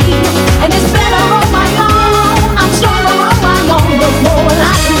wanna be, and it's better on my own, I'm stronger on my own. No more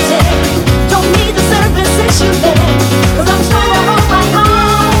I pretend, don't need the service issue then, 'cause I'm stronger on my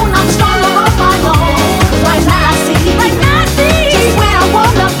own, I'm stronger on my own. 'Cause right now I see just where I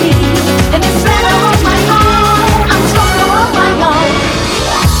wanna be, and it's better on my own, I'm stronger on my own.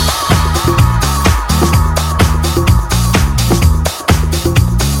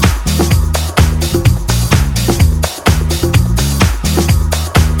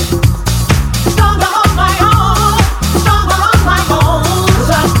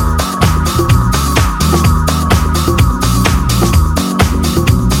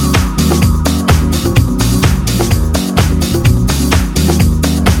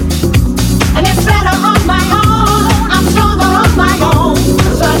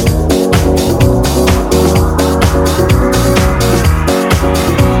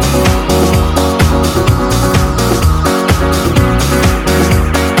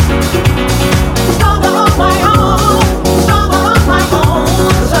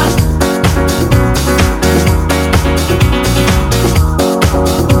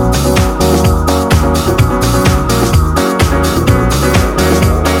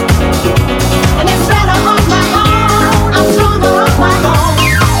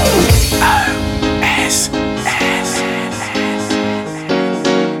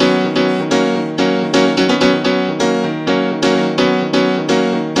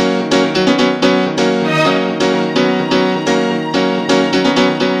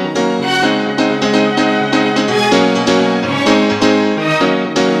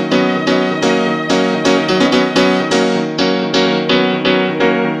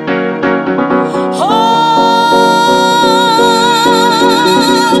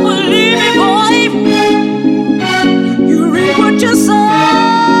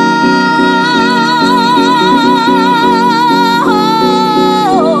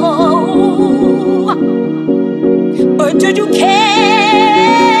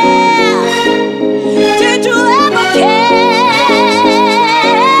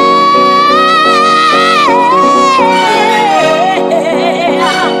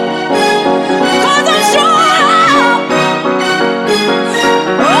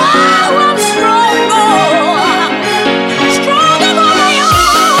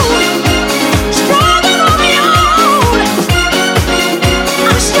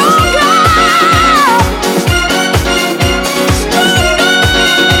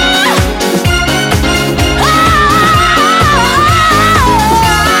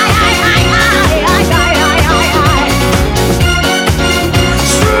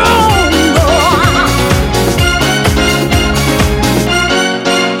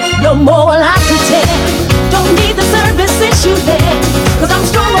 no more will I pretend. Don't need the service issue then, 'cause I'm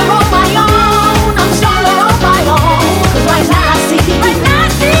stronger on my own. I'm stronger on my own. 'Cause right now I see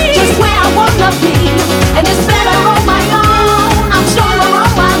just where I wanna be, and it's better on my own. I'm stronger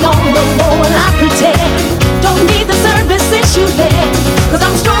on my own. No more will I pretend. Don't need the service issue then, 'cause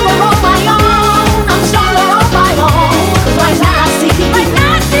I'm stronger on my own. I'm stronger on my own. 'Cause right now I see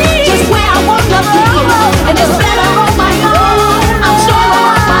just where I wanna be, and it's better on my own. I'm stronger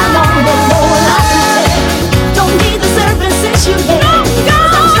on my own. No more will I pretend. Don't need the service issue then,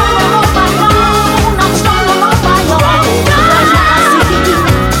 'cause I'm stronger on my own. I'm stronger on my own. 'Cause right now I see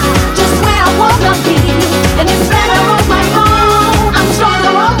just where I wanna be, and it's better on my own. I'm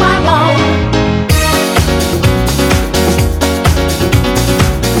stronger on my own.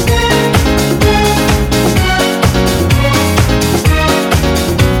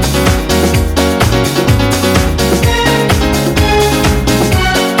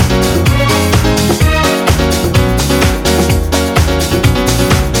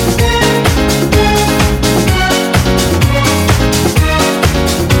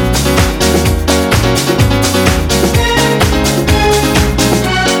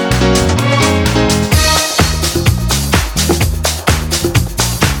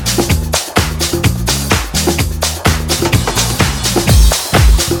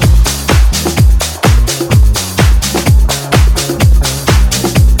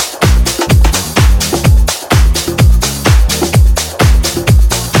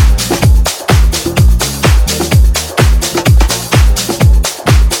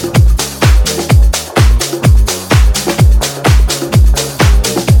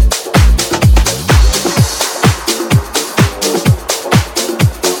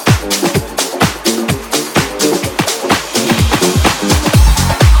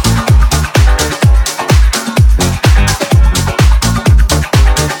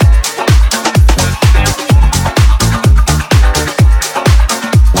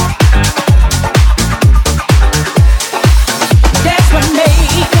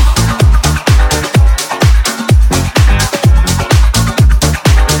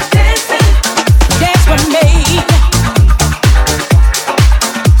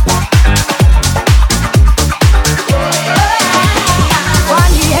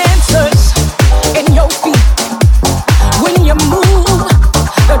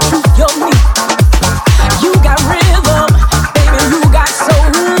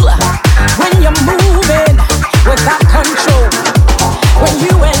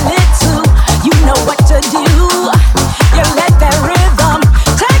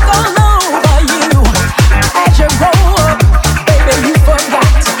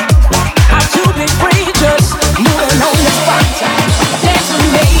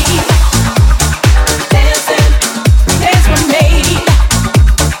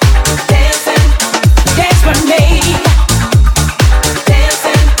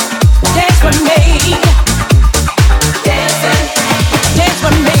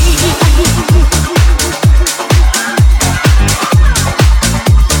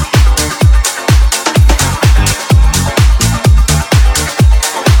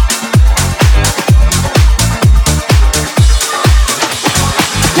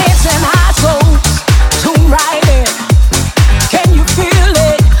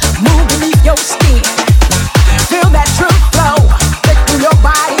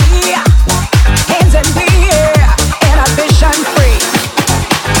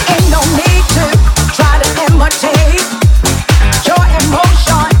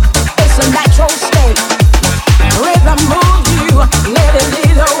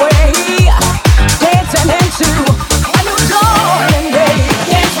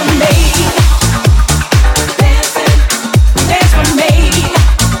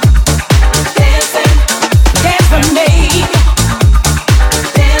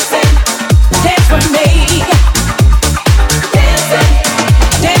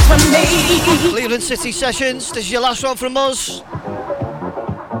 City Sessions. This is your last one from us.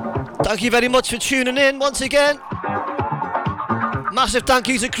 Thank you very much for tuning in once again. Massive thank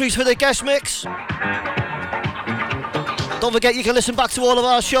you to Kroose for the guest mix. Don't forget you can listen back to all of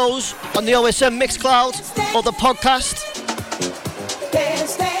our shows on the OSM Mixcloud or the podcast.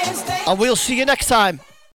 And we'll see you next time.